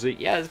 minutes long. So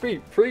yeah, it's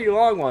pretty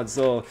long one.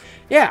 So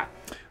yeah,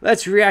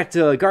 let's react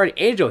to Guardian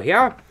Angel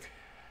here.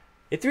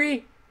 In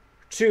 3,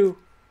 2,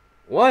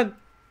 1,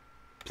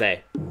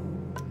 play.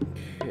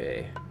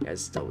 Okay,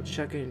 guys, double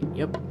checking.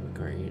 Yep,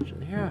 Guardian Angel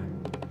here.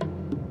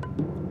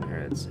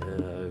 Alright, let's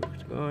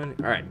going.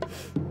 Alright.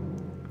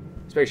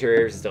 Let's make sure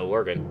yours is still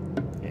working.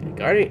 Yeah,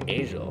 Guardian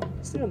Angel.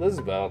 Let's see what this is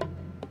about.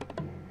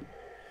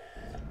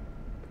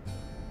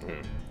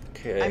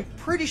 Okay. I'm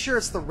pretty sure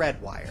it's the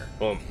red wire.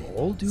 Boom.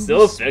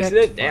 Still fixing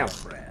it? Damn.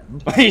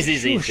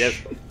 Easy.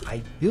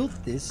 I built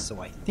this, so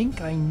I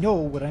think I know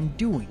what I'm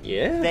doing.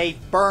 Yeah? They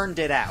burned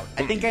it out.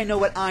 I think I know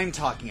what I'm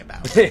talking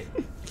about.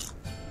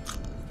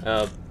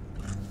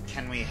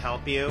 Can we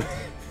help you?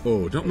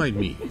 Oh, don't mind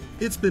me.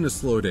 It's been a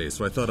slow day,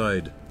 so I thought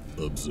I'd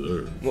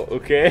observe. Well,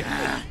 okay.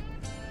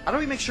 How do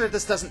we make sure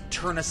this doesn't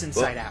turn us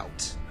inside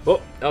out?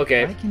 Oh,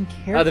 okay. I can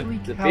carefully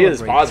the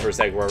just pause for a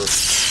second.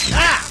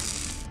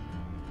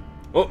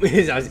 Oh,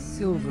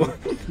 Silver,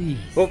 please.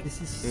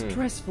 This is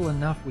stressful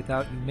enough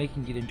without you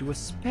making it into a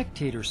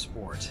spectator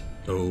sport.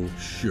 Oh,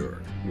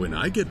 sure. When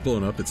I get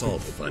blown up, it's all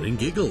fun and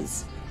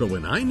giggles. But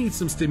when I need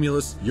some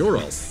stimulus, you're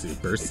all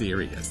super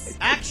serious.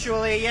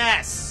 Actually,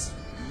 yes.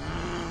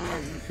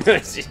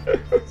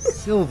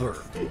 Silver,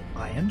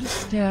 I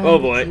understand. Oh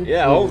boy,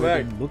 yeah, hold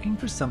back. Looking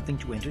for something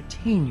to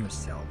entertain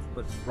yourself,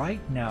 but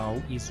right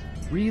now is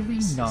really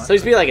not. So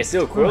he's be like a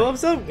Steel Quill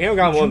episode? We haven't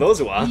got one of those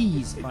in a while.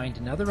 Please find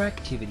another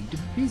activity to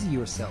busy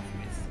yourself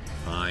with.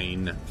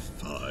 Fine.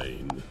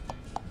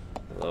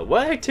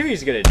 What activity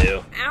is he gonna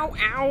do? Ow,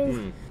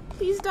 ow.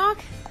 Please, Doc,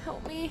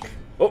 help me.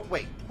 Oh,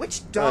 wait,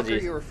 which Doc are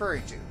you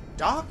referring to?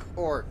 Doc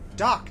or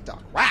Doc?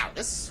 Wow,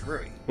 this is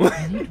screwy.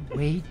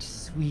 Wait,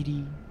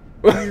 sweetie.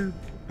 I'm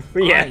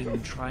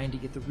trying to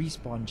get the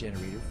respawn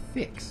generator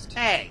fixed.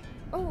 Hey.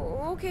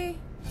 Oh, okay.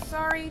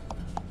 Sorry.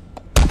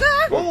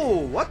 Oh,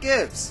 what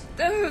gives?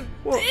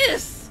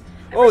 This.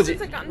 Oh, is it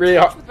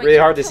really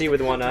hard to see with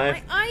one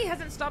eye? My eye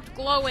hasn't stopped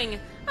glowing.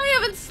 I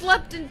haven't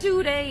slept in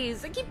 2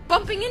 days. I keep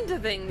bumping into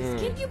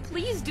things. Can't you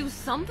please do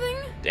something?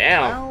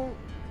 Damn. Well,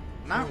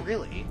 not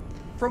really.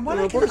 From what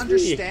I can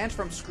understand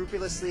from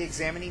scrupulously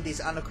examining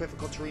these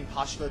unequivocal terrain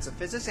postulates of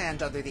physics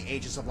and under the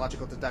aegis of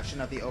logical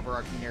deduction of the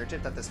overarching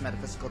narrative that this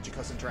metaphysical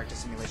Jacobs interactive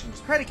simulation is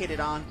predicated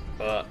on,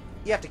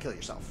 you have to kill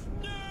yourself.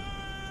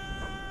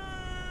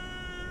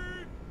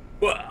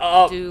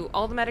 Do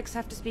all the medics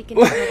have to speak in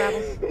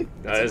babble?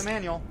 It's in the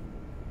manual.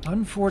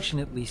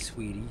 Unfortunately,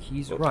 sweetie,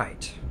 he's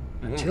right.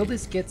 Until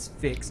this gets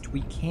fixed,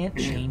 we can't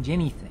change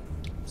anything.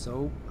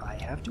 So I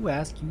have to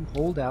ask you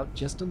hold out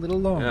just a little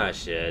longer. Ah,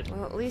 shit.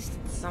 Well, at least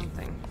it's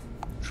something.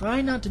 Try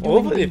not to do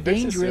Hopefully anything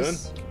they fix it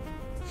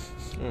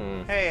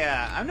dangerous. Hey,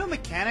 I'm no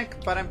mechanic,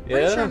 but I'm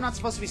pretty sure I'm not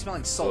supposed to be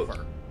smelling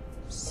sulfur.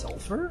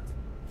 Sulfur?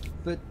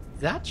 But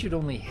that should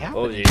only happen.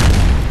 Oh, jeez.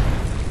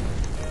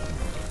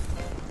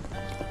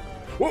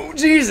 Whoa,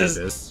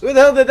 Jesus! Who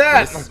the hell did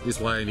that? This is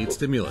why I need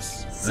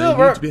stimulus.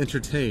 Silver. I need to be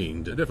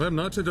entertained, and if I'm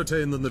not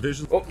entertained, then the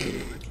vision. Oh.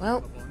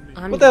 Well,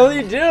 I'm... What the hell do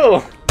you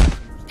do?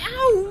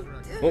 Ow!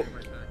 Oh.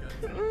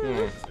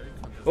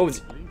 What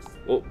was...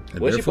 Oh, And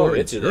what'd she therefore, fall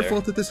it's into your there?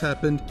 fault that this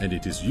happened, and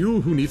it is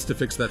you who needs to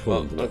fix that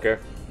hole. Oh, okay.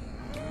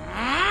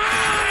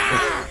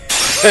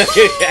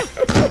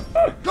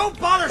 Don't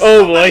bother Oh,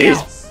 somebody boy.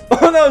 else!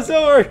 Oh, no,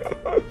 Silver!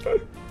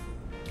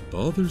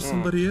 Bother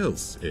somebody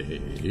else,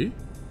 eh?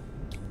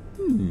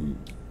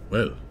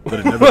 Well, but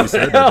it never be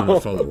said I do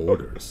not follow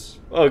orders.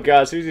 Oh,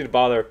 gosh, who's going to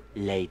bother?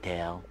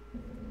 Later.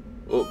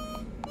 Oh.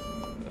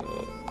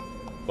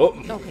 Oh.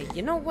 Okay,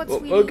 you know what,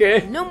 sweetie?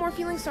 Okay. No more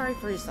feeling sorry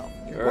for yourself.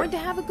 You're All going right. to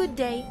have a good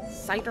day,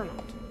 sight or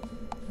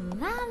not.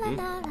 La la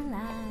la la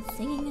la,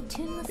 singing a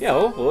tune Yeah,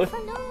 hopefully.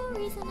 for no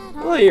reason at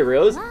all. Well, here,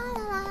 Rose. La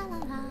la la la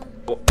la.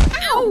 Oh.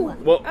 Ow!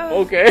 Well,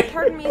 okay.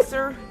 Pardon me,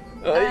 sir.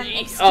 Oh,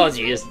 Excuse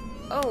me? jeez.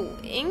 Oh,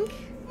 ink?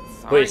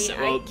 Sorry, Wait, so,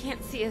 I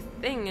can't see a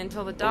thing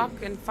until the dock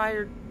and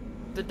fired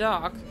the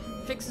dock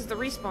fixes the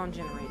respawn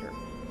generator.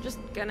 Just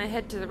gonna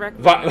head to the wreck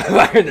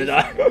Fire the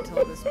dock.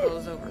 until this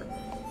blows over.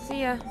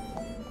 See ya.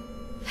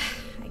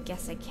 I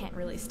guess I can't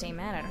really stay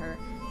mad at her.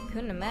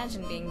 Couldn't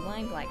imagine being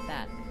blind like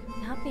that.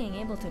 Not being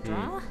able to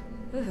draw?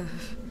 Ugh.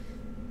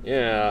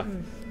 Yeah.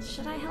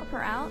 Should I help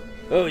her out?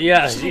 Oh,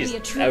 yeah, Should I jeez. be a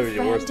That true would be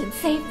friend worse. and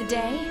save the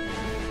day?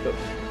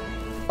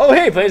 Oh,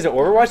 hey, plays the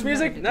Overwatch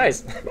music?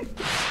 Nice.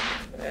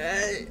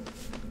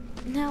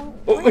 No.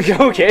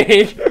 Oh,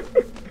 okay.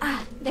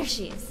 Ah, there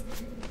she is.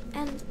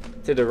 And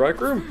To the rec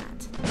room?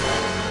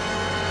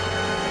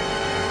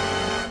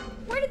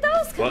 where did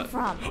those come What?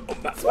 from?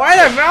 Why are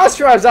there mouse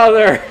traps out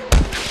there?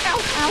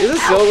 Ow, Is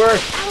this ow, Silver?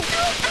 Ow,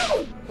 ow,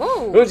 ow.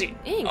 Whoa! Who's he?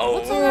 Ink, Oh,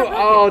 what's on that rocket?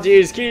 oh,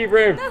 jeez, key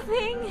frame.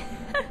 Nothing.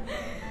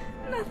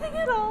 Nothing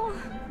at all.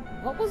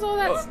 What was all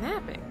that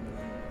snapping?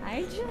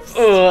 I just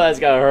Oh, that's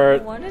gotta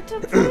hurt. wanted to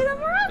play the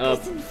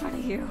maracas in front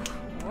of you.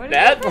 What do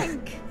That? you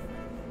think?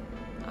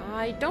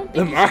 I don't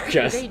The think you should do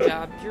maracas. your day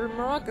job. Your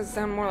maracas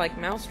sound more like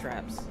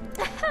mousetraps.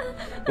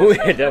 Oh,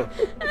 yeah, no.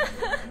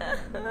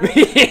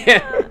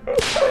 Yeah.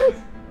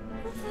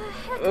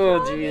 Oh,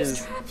 All these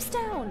jeez. traps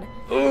down.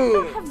 We Ooh.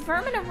 don't have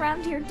vermin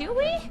around here, do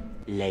we?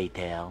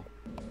 Later.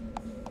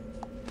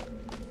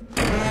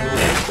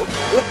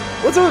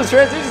 What's all those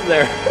transitions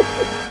there?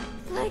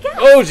 Like us.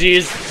 Oh,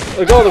 jeez.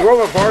 Look at all the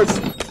robot parts.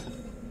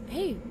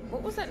 Hey,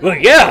 what was that? Look,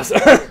 noise? yes.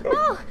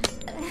 Oh,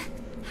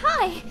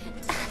 hi.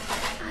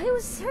 I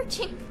was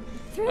searching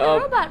through the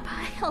robot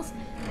piles.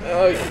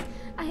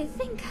 I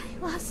think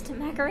I lost a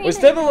macarena. It's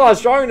definitely a lot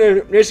stronger than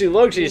it initially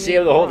looks. You see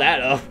able to hold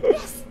that up.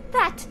 Yes,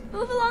 that.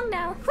 Move along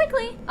now.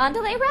 Quickly.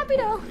 Andale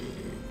rapido.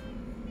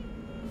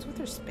 What's with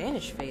her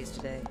Spanish phase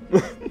today?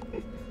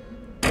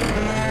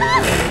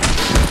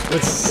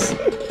 It's...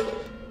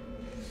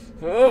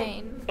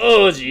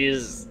 Oh,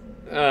 jeez.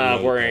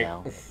 Worrying.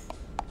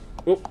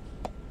 Whoop.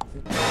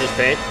 Just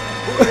paint.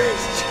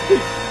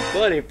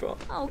 Bloody bro.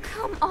 Oh,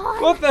 come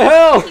on. What the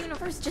hell? The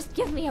universe, just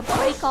give me a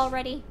break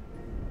already.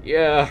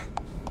 Yeah.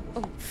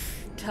 Oh,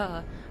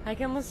 duh. I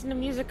can listen to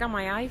music on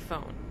my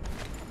iPhone.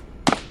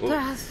 Whoop.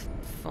 Ah,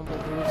 fumble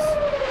grooves.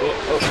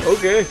 Oh,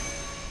 okay.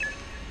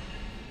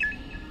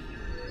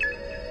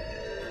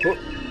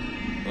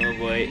 Oh,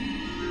 boy.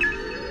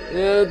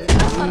 No.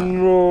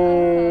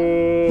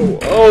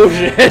 Oh,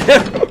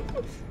 shit.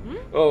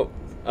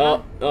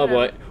 Oh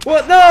boy.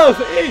 What? No!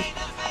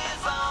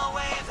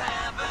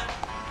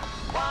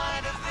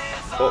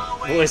 Oh,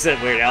 what was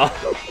that Weird Al?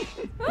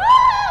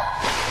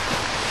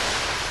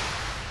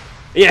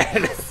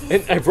 Yeah,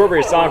 an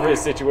appropriate song for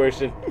this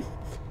situation.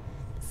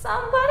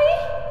 Somebody?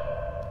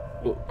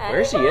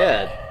 Where's she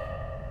at?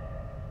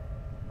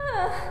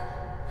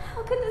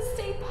 How could this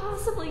day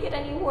possibly get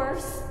any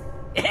worse?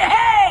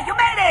 Hey, you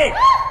made it!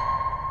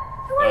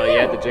 Who are Oh, you? you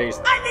had the jinx.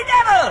 I'm the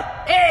devil!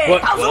 Hey,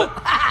 What? Pazu!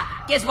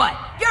 What? Guess what?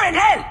 You're in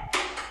hell!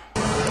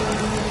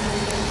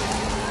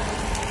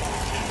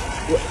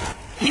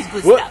 He's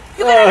good What stuff.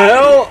 the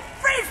hell?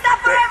 Free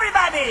stuff for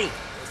everybody!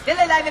 Still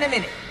alive in a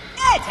minute.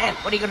 It's hell.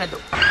 What are you gonna do?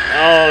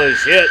 Oh,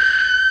 shit.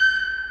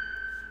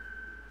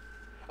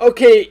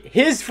 Okay,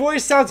 his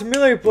voice sounds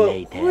familiar,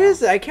 but who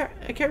is it? I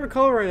can't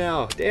recall right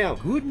now. Damn.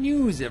 Good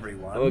news,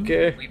 everyone.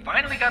 Okay. We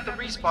finally got the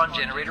respawn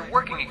generator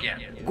working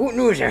again. Good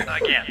news.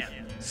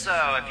 Again. So,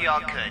 if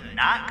y'all could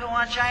not go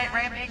on giant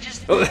rampages,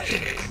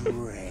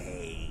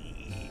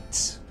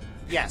 Great.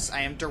 Yes,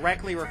 I am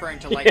directly referring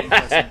to Lightning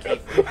Bliss and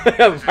Keith. If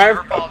it's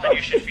your fault, then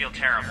you should feel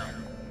terrible.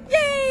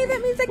 Yay!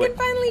 That means I can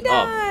finally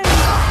die.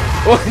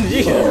 Oh,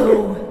 jeez.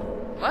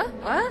 What?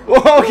 What?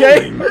 Well,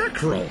 okay.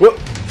 What?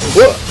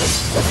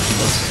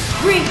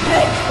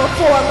 Repent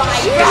before my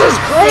Jesus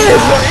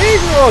Christ! The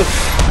Eagles!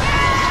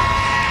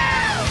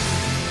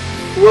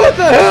 What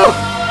the hell?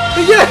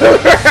 Yeah!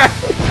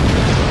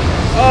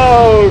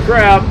 Oh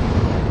crap!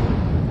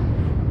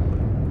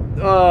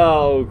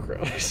 Oh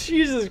crap!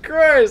 Jesus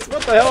Christ!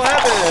 What the hell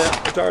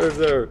happened to Tartarus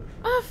there?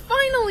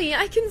 Finally,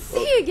 I can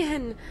see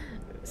again.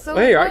 So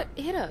Hey, what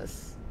hit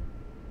us?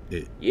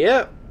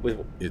 Yeah.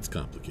 It's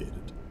complicated.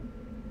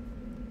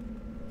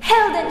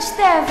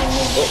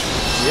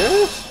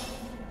 Yeah.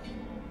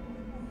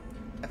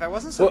 If I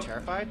wasn't so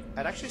terrified,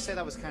 I'd actually say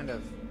that was kind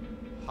of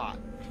hot.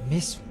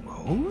 Miss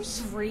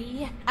Rose?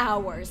 3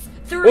 hours.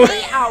 3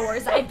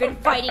 hours I've been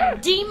fighting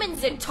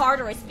demons in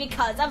Tartarus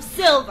because of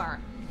Silver.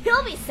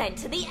 He'll be sent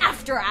to the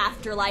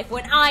afterlife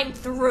when I'm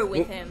through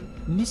with him.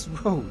 Miss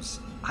Rose,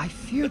 I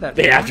fear that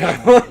The might be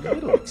afterlife. a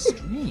little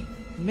extreme.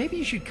 Maybe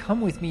you should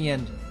come with me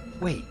and...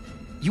 Wait,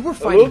 you were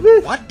fighting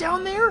what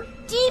down there?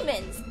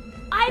 Demons!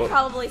 I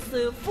probably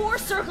flew 4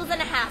 circles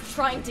and a half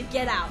trying to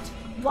get out.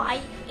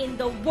 Why in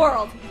the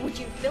world would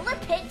you fill a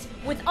pit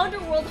with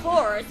underworld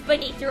horrors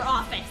beneath your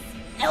office?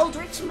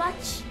 Eldritch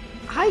much?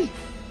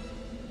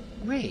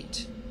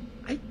 Wait.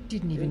 I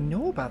didn't even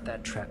know about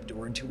that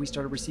trapdoor until we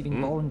started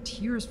receiving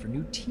volunteers for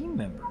new team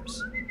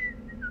members.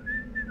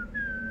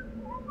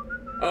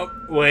 Oh,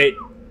 wait.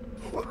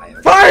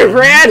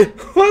 Firebrand!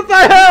 What the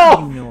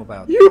hell? You know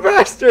about you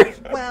bastard!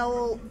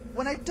 Well,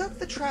 when I dug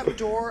the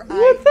trapdoor,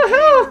 What the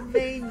hell?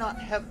 may not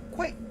have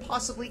quite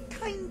possibly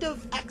kind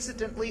of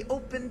accidentally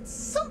opened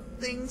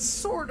something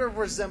sort of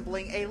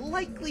resembling a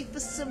likely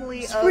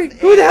facsimile Sweet. of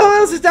Who the hell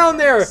else is down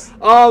there?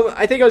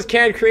 I think it was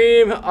canned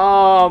cream.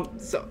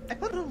 So I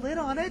put a lid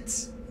on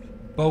it.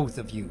 Both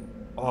of you.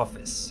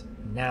 Office.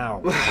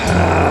 Now.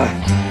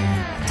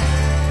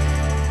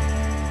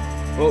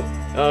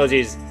 Oh,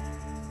 jeez.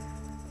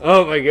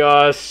 Oh my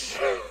gosh.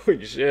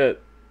 Holy shit.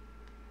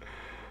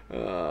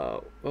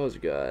 What else we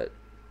got?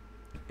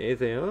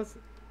 Anything else?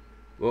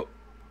 Well,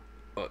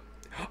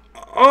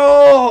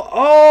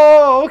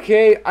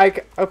 okay. I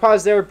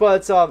paused there,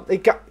 but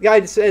the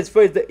guy says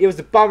it was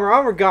the bomber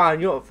armor gun,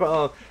 you know,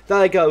 from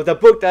the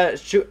book that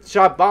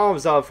shot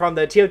bombs from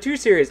the TF2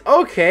 series.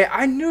 Okay,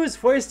 I knew his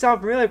voice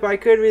sounded familiar, but I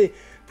couldn't really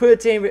put it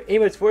to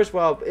aim its voice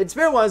well. It's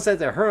been a while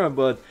since I heard him,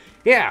 but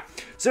yeah.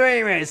 So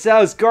anyways, that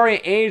was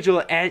Guardian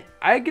Angel, and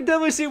I can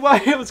definitely see why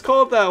it was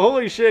called that.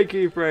 Holy shit,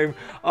 keyframe.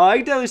 I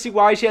can definitely see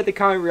why she had the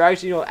comic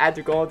reaction, you know,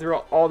 after going through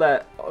all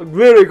that,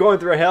 literally going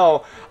through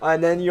hell,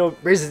 and then, you know,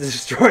 basically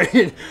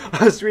destroying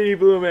Sweetie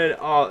Bloom, and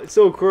it's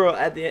so cool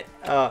at the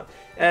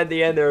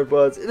end there,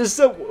 but there's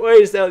some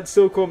ways that it's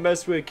so cool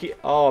mess with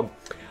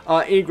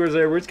Ingress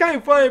there, where it's kind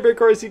of funny, but of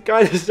course he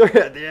kind of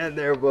started at the end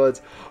there, but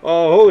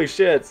holy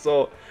shit.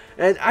 So,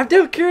 and I'm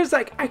still curious,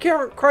 like, I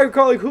can't quite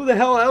recall, like, who the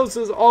hell else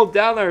is all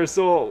down there,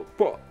 so,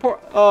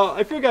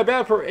 I feel kind of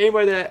bad for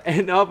anybody that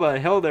ended up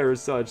in hell there or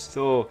such,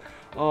 so,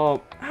 I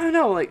don't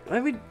know, like,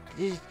 let me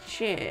just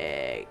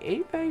check,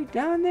 anybody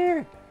down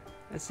there?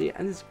 Let's see,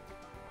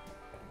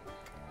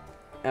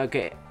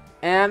 okay,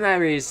 and I'm not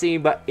really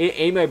seeing, but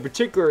anybody in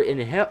particular in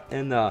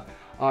the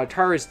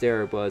Tartarus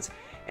there, but,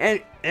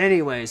 and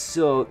anyway,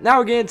 so now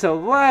we're getting to the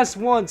last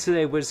one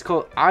today, which is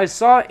called I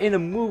Saw It in a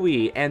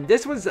Movie, and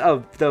this was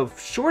the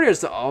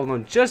shortest of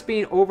them, just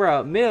being over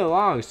a minute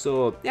long.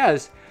 So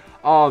yes,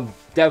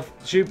 that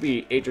should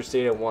be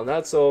interesting and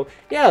whatnot. So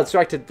yeah, let's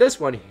start to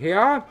this one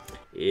here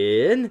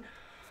in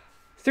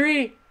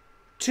 3,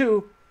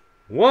 2,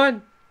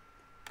 1.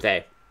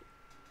 Okay.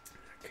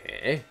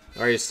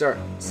 Alright,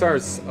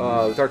 starts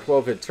Dark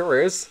Wolf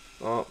Victorious.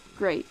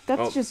 Great.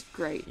 That's just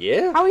great.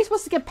 Yeah? How are we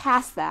supposed to get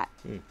past that?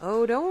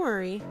 Oh, don't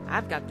worry.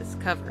 I've got this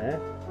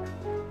covered.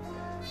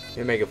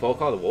 You make a phone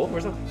call to Wolf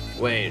or something?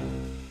 Wait.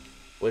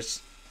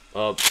 What's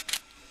oh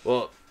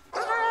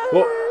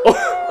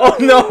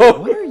no!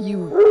 What are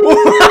you?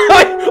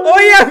 Oh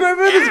yeah, I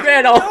remember this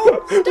panel!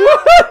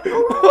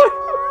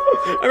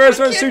 I remember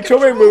some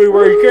Zootopia movie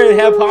where you couldn't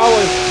have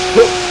pollen.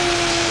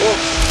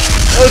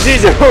 Oh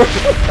Jesus!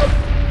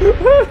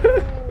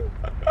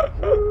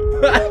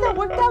 Hey, that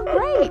worked out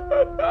great.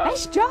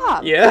 Nice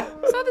job. Yeah?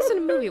 Saw this in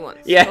a movie once.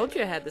 Yeah. Told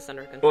you I had this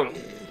under control.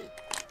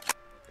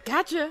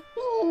 Gotcha.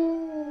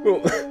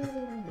 Oh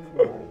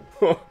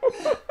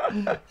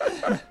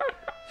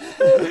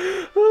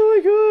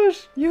my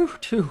gosh. You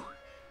two.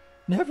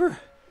 Never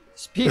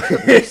speak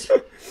of this.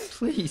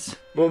 Please.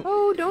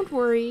 Oh, don't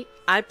worry.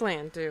 I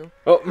plan to.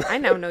 Oh. I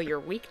now know your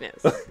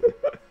weakness.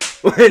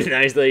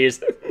 Nice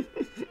ladies.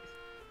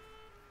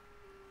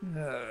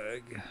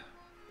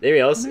 Maybe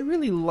else? I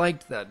really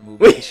liked that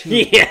movie too.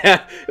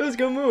 Yeah, it was a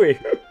good movie.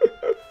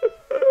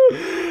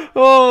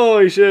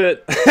 Holy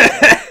shit.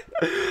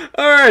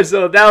 Alright,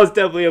 so that was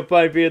definitely a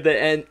fun video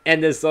to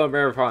end this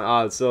marathon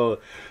on. So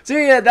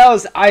yeah, that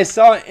was I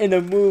Saw It in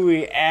the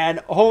Movie, and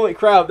holy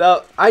crap,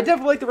 I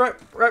definitely like the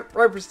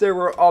reference there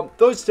where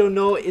those who don't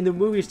know, in the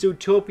movie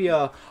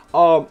Zootopia,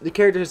 the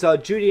characters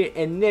Judy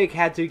and Nick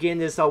had to get in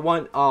this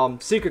one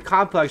secret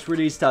complex where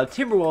these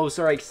Timberwolves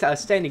are like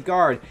standing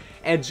guard,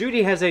 and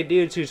Judy has the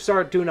idea to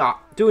start doing a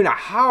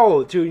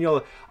howl to, you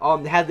know,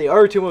 have the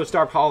other Timberwolves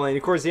start howling.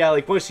 Of course, yeah,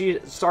 like once she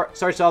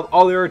starts up,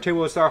 all the other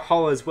Timberwolves start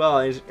howling as well,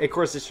 and of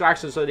course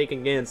distractions so they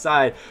can get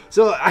inside.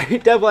 So I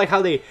definitely like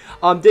how they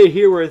did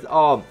here with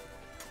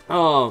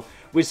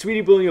with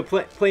Sweetie Blue,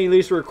 playing at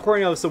least a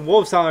recording of some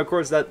wolf sound, of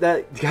course, that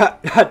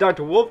got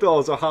Dr. Wolf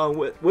also hung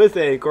with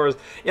it, of course.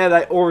 Yeah,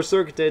 that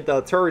over-circuited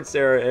the turrets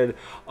there, and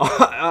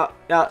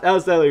that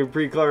was definitely a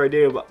pretty clever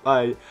idea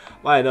by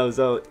them,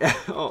 so,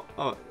 that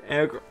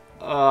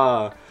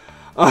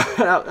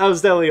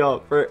was definitely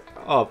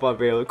fun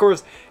video. Of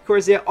course,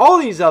 yeah, all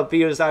these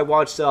videos I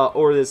watched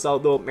over this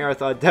little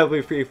marathon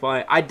definitely pretty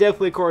fun. I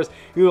definitely, of course,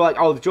 like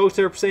all the jokes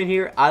that are saying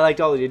here. I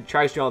liked all the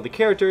attraction, all the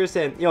characters,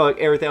 and like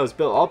everything that was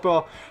built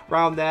up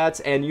around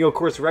that. And of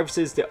course, the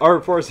references to other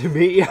parts of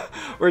me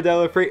were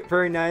definitely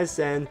very nice.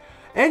 And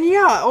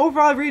yeah,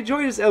 overall, I really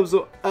enjoyed this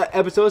episode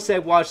that I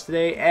watched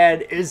today,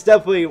 and it's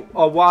definitely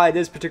why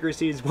this particular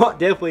season is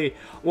definitely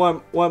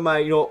one of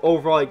my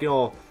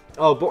overall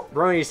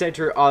Brony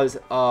Center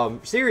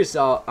series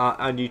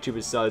on YouTube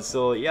and such.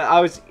 So yeah, I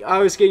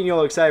was getting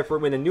excited for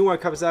when the new one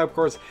comes out.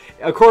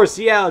 Of course,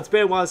 yeah, it's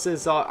been a while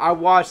since I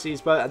watched these,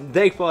 but I'm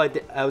thankful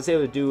I was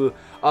able to do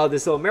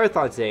this little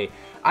marathon today.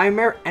 I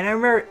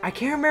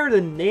can't remember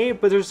the name,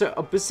 but there's a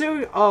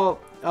specific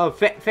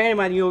fan of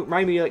mine,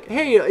 remind me like,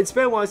 hey, it's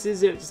been a while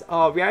since it's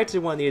reacted to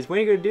one of these. When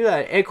are you gonna do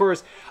that? And of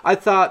course, I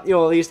thought at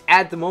least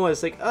at the moment,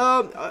 it's like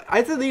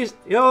I thought these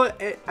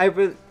I've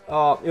been.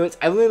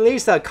 I've at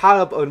least caught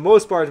up on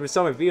most parts with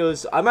some of the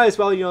videos. I might as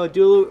well,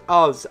 do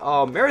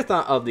a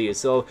marathon of these.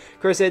 So, of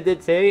course, I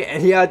did today,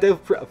 and yeah, I'm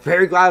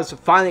very glad I was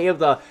finally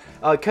able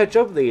to catch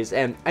up with these.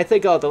 And I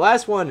think the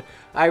last one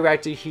I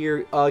reacted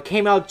here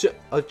came out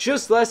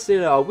just less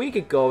than a week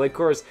ago. And of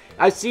course,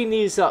 I've seen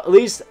these at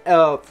least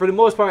for the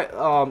most part.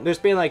 There's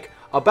been like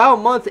about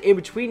a month in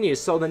between these,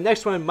 so the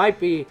next one might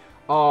be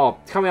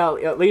coming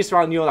out at least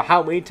around the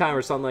Halloween time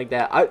or something like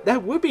that.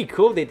 That would be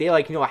cool if they did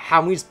like a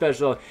Halloween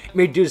special.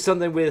 Maybe do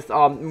something with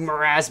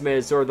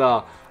Marasmus or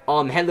the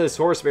Headless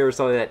Horseman or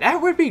something like that.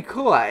 That would be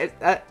cool.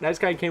 That's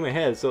kind of came in my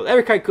head. So that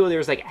would be kind of cool. There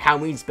was like a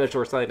Halloween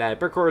special or something like that.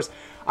 But of course,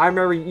 I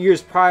remember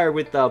years prior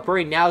with the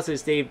Brain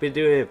Analysis, they've been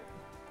doing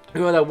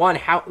that one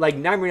like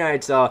Nightmare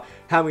Nights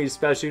Halloween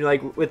special,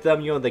 like with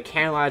them, the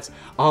candlelights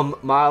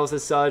models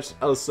and such.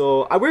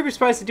 So I would be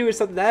surprised to do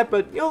something like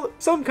that, but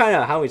some kind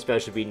of Halloween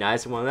special would be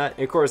nice and one of that.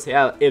 And of course,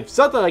 yeah, if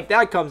something like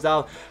that comes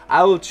out,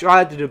 I will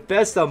try to do the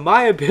best of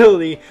my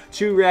ability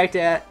to react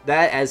to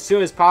that as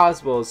soon as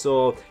possible.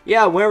 So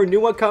yeah, whenever a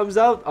new one comes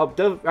out, I'll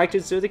definitely react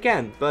as soon as I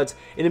can. But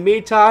in the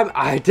meantime,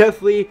 I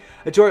definitely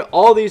enjoyed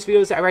all these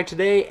videos that I react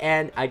today,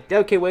 and I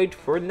definitely can't wait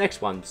for the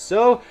next one.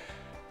 So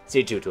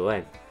stay tuned till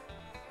then.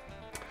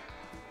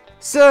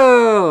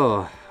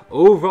 So,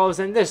 overall,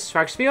 in this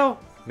Sparks video,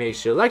 make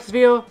sure to like this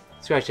video,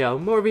 subscribe to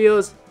more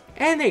videos,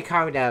 and then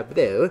comment down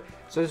below.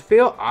 So this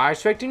video I'm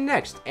expecting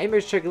next. And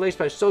make sure to check the links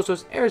to my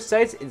socials and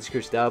sites in the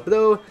description down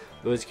below.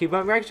 Those keep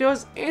on reaction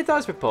videos and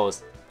thoughts per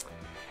post.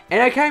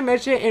 And I kind of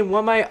mentioned it in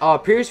one of my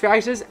previous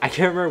reactions, I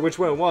can't remember which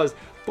one it was,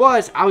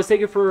 but I was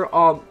thinking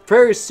for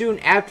very soon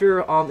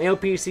after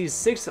LPC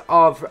 6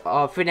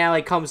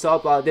 finale comes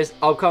up this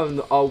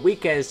upcoming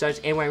weekend and such,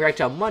 and when I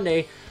react on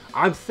Monday,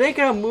 I'm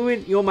thinking of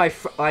moving, my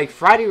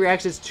Friday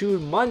reactions to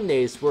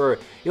Mondays for,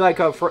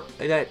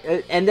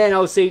 and then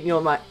I'll say,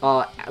 my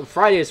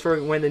Fridays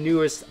for when the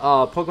newest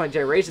Pokemon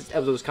Generations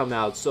episodes come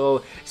out.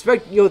 So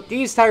expect,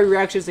 these type of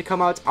reactions to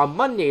come out on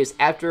Mondays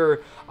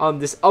after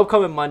this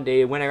upcoming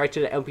Monday when I react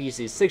to the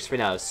LPC 6 for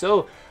now.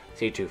 So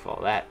stay tuned for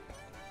all that.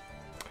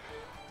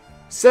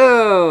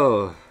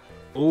 So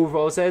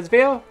overall, says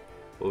video.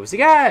 We'll see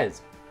you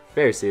guys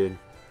very soon.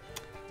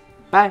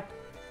 Bye.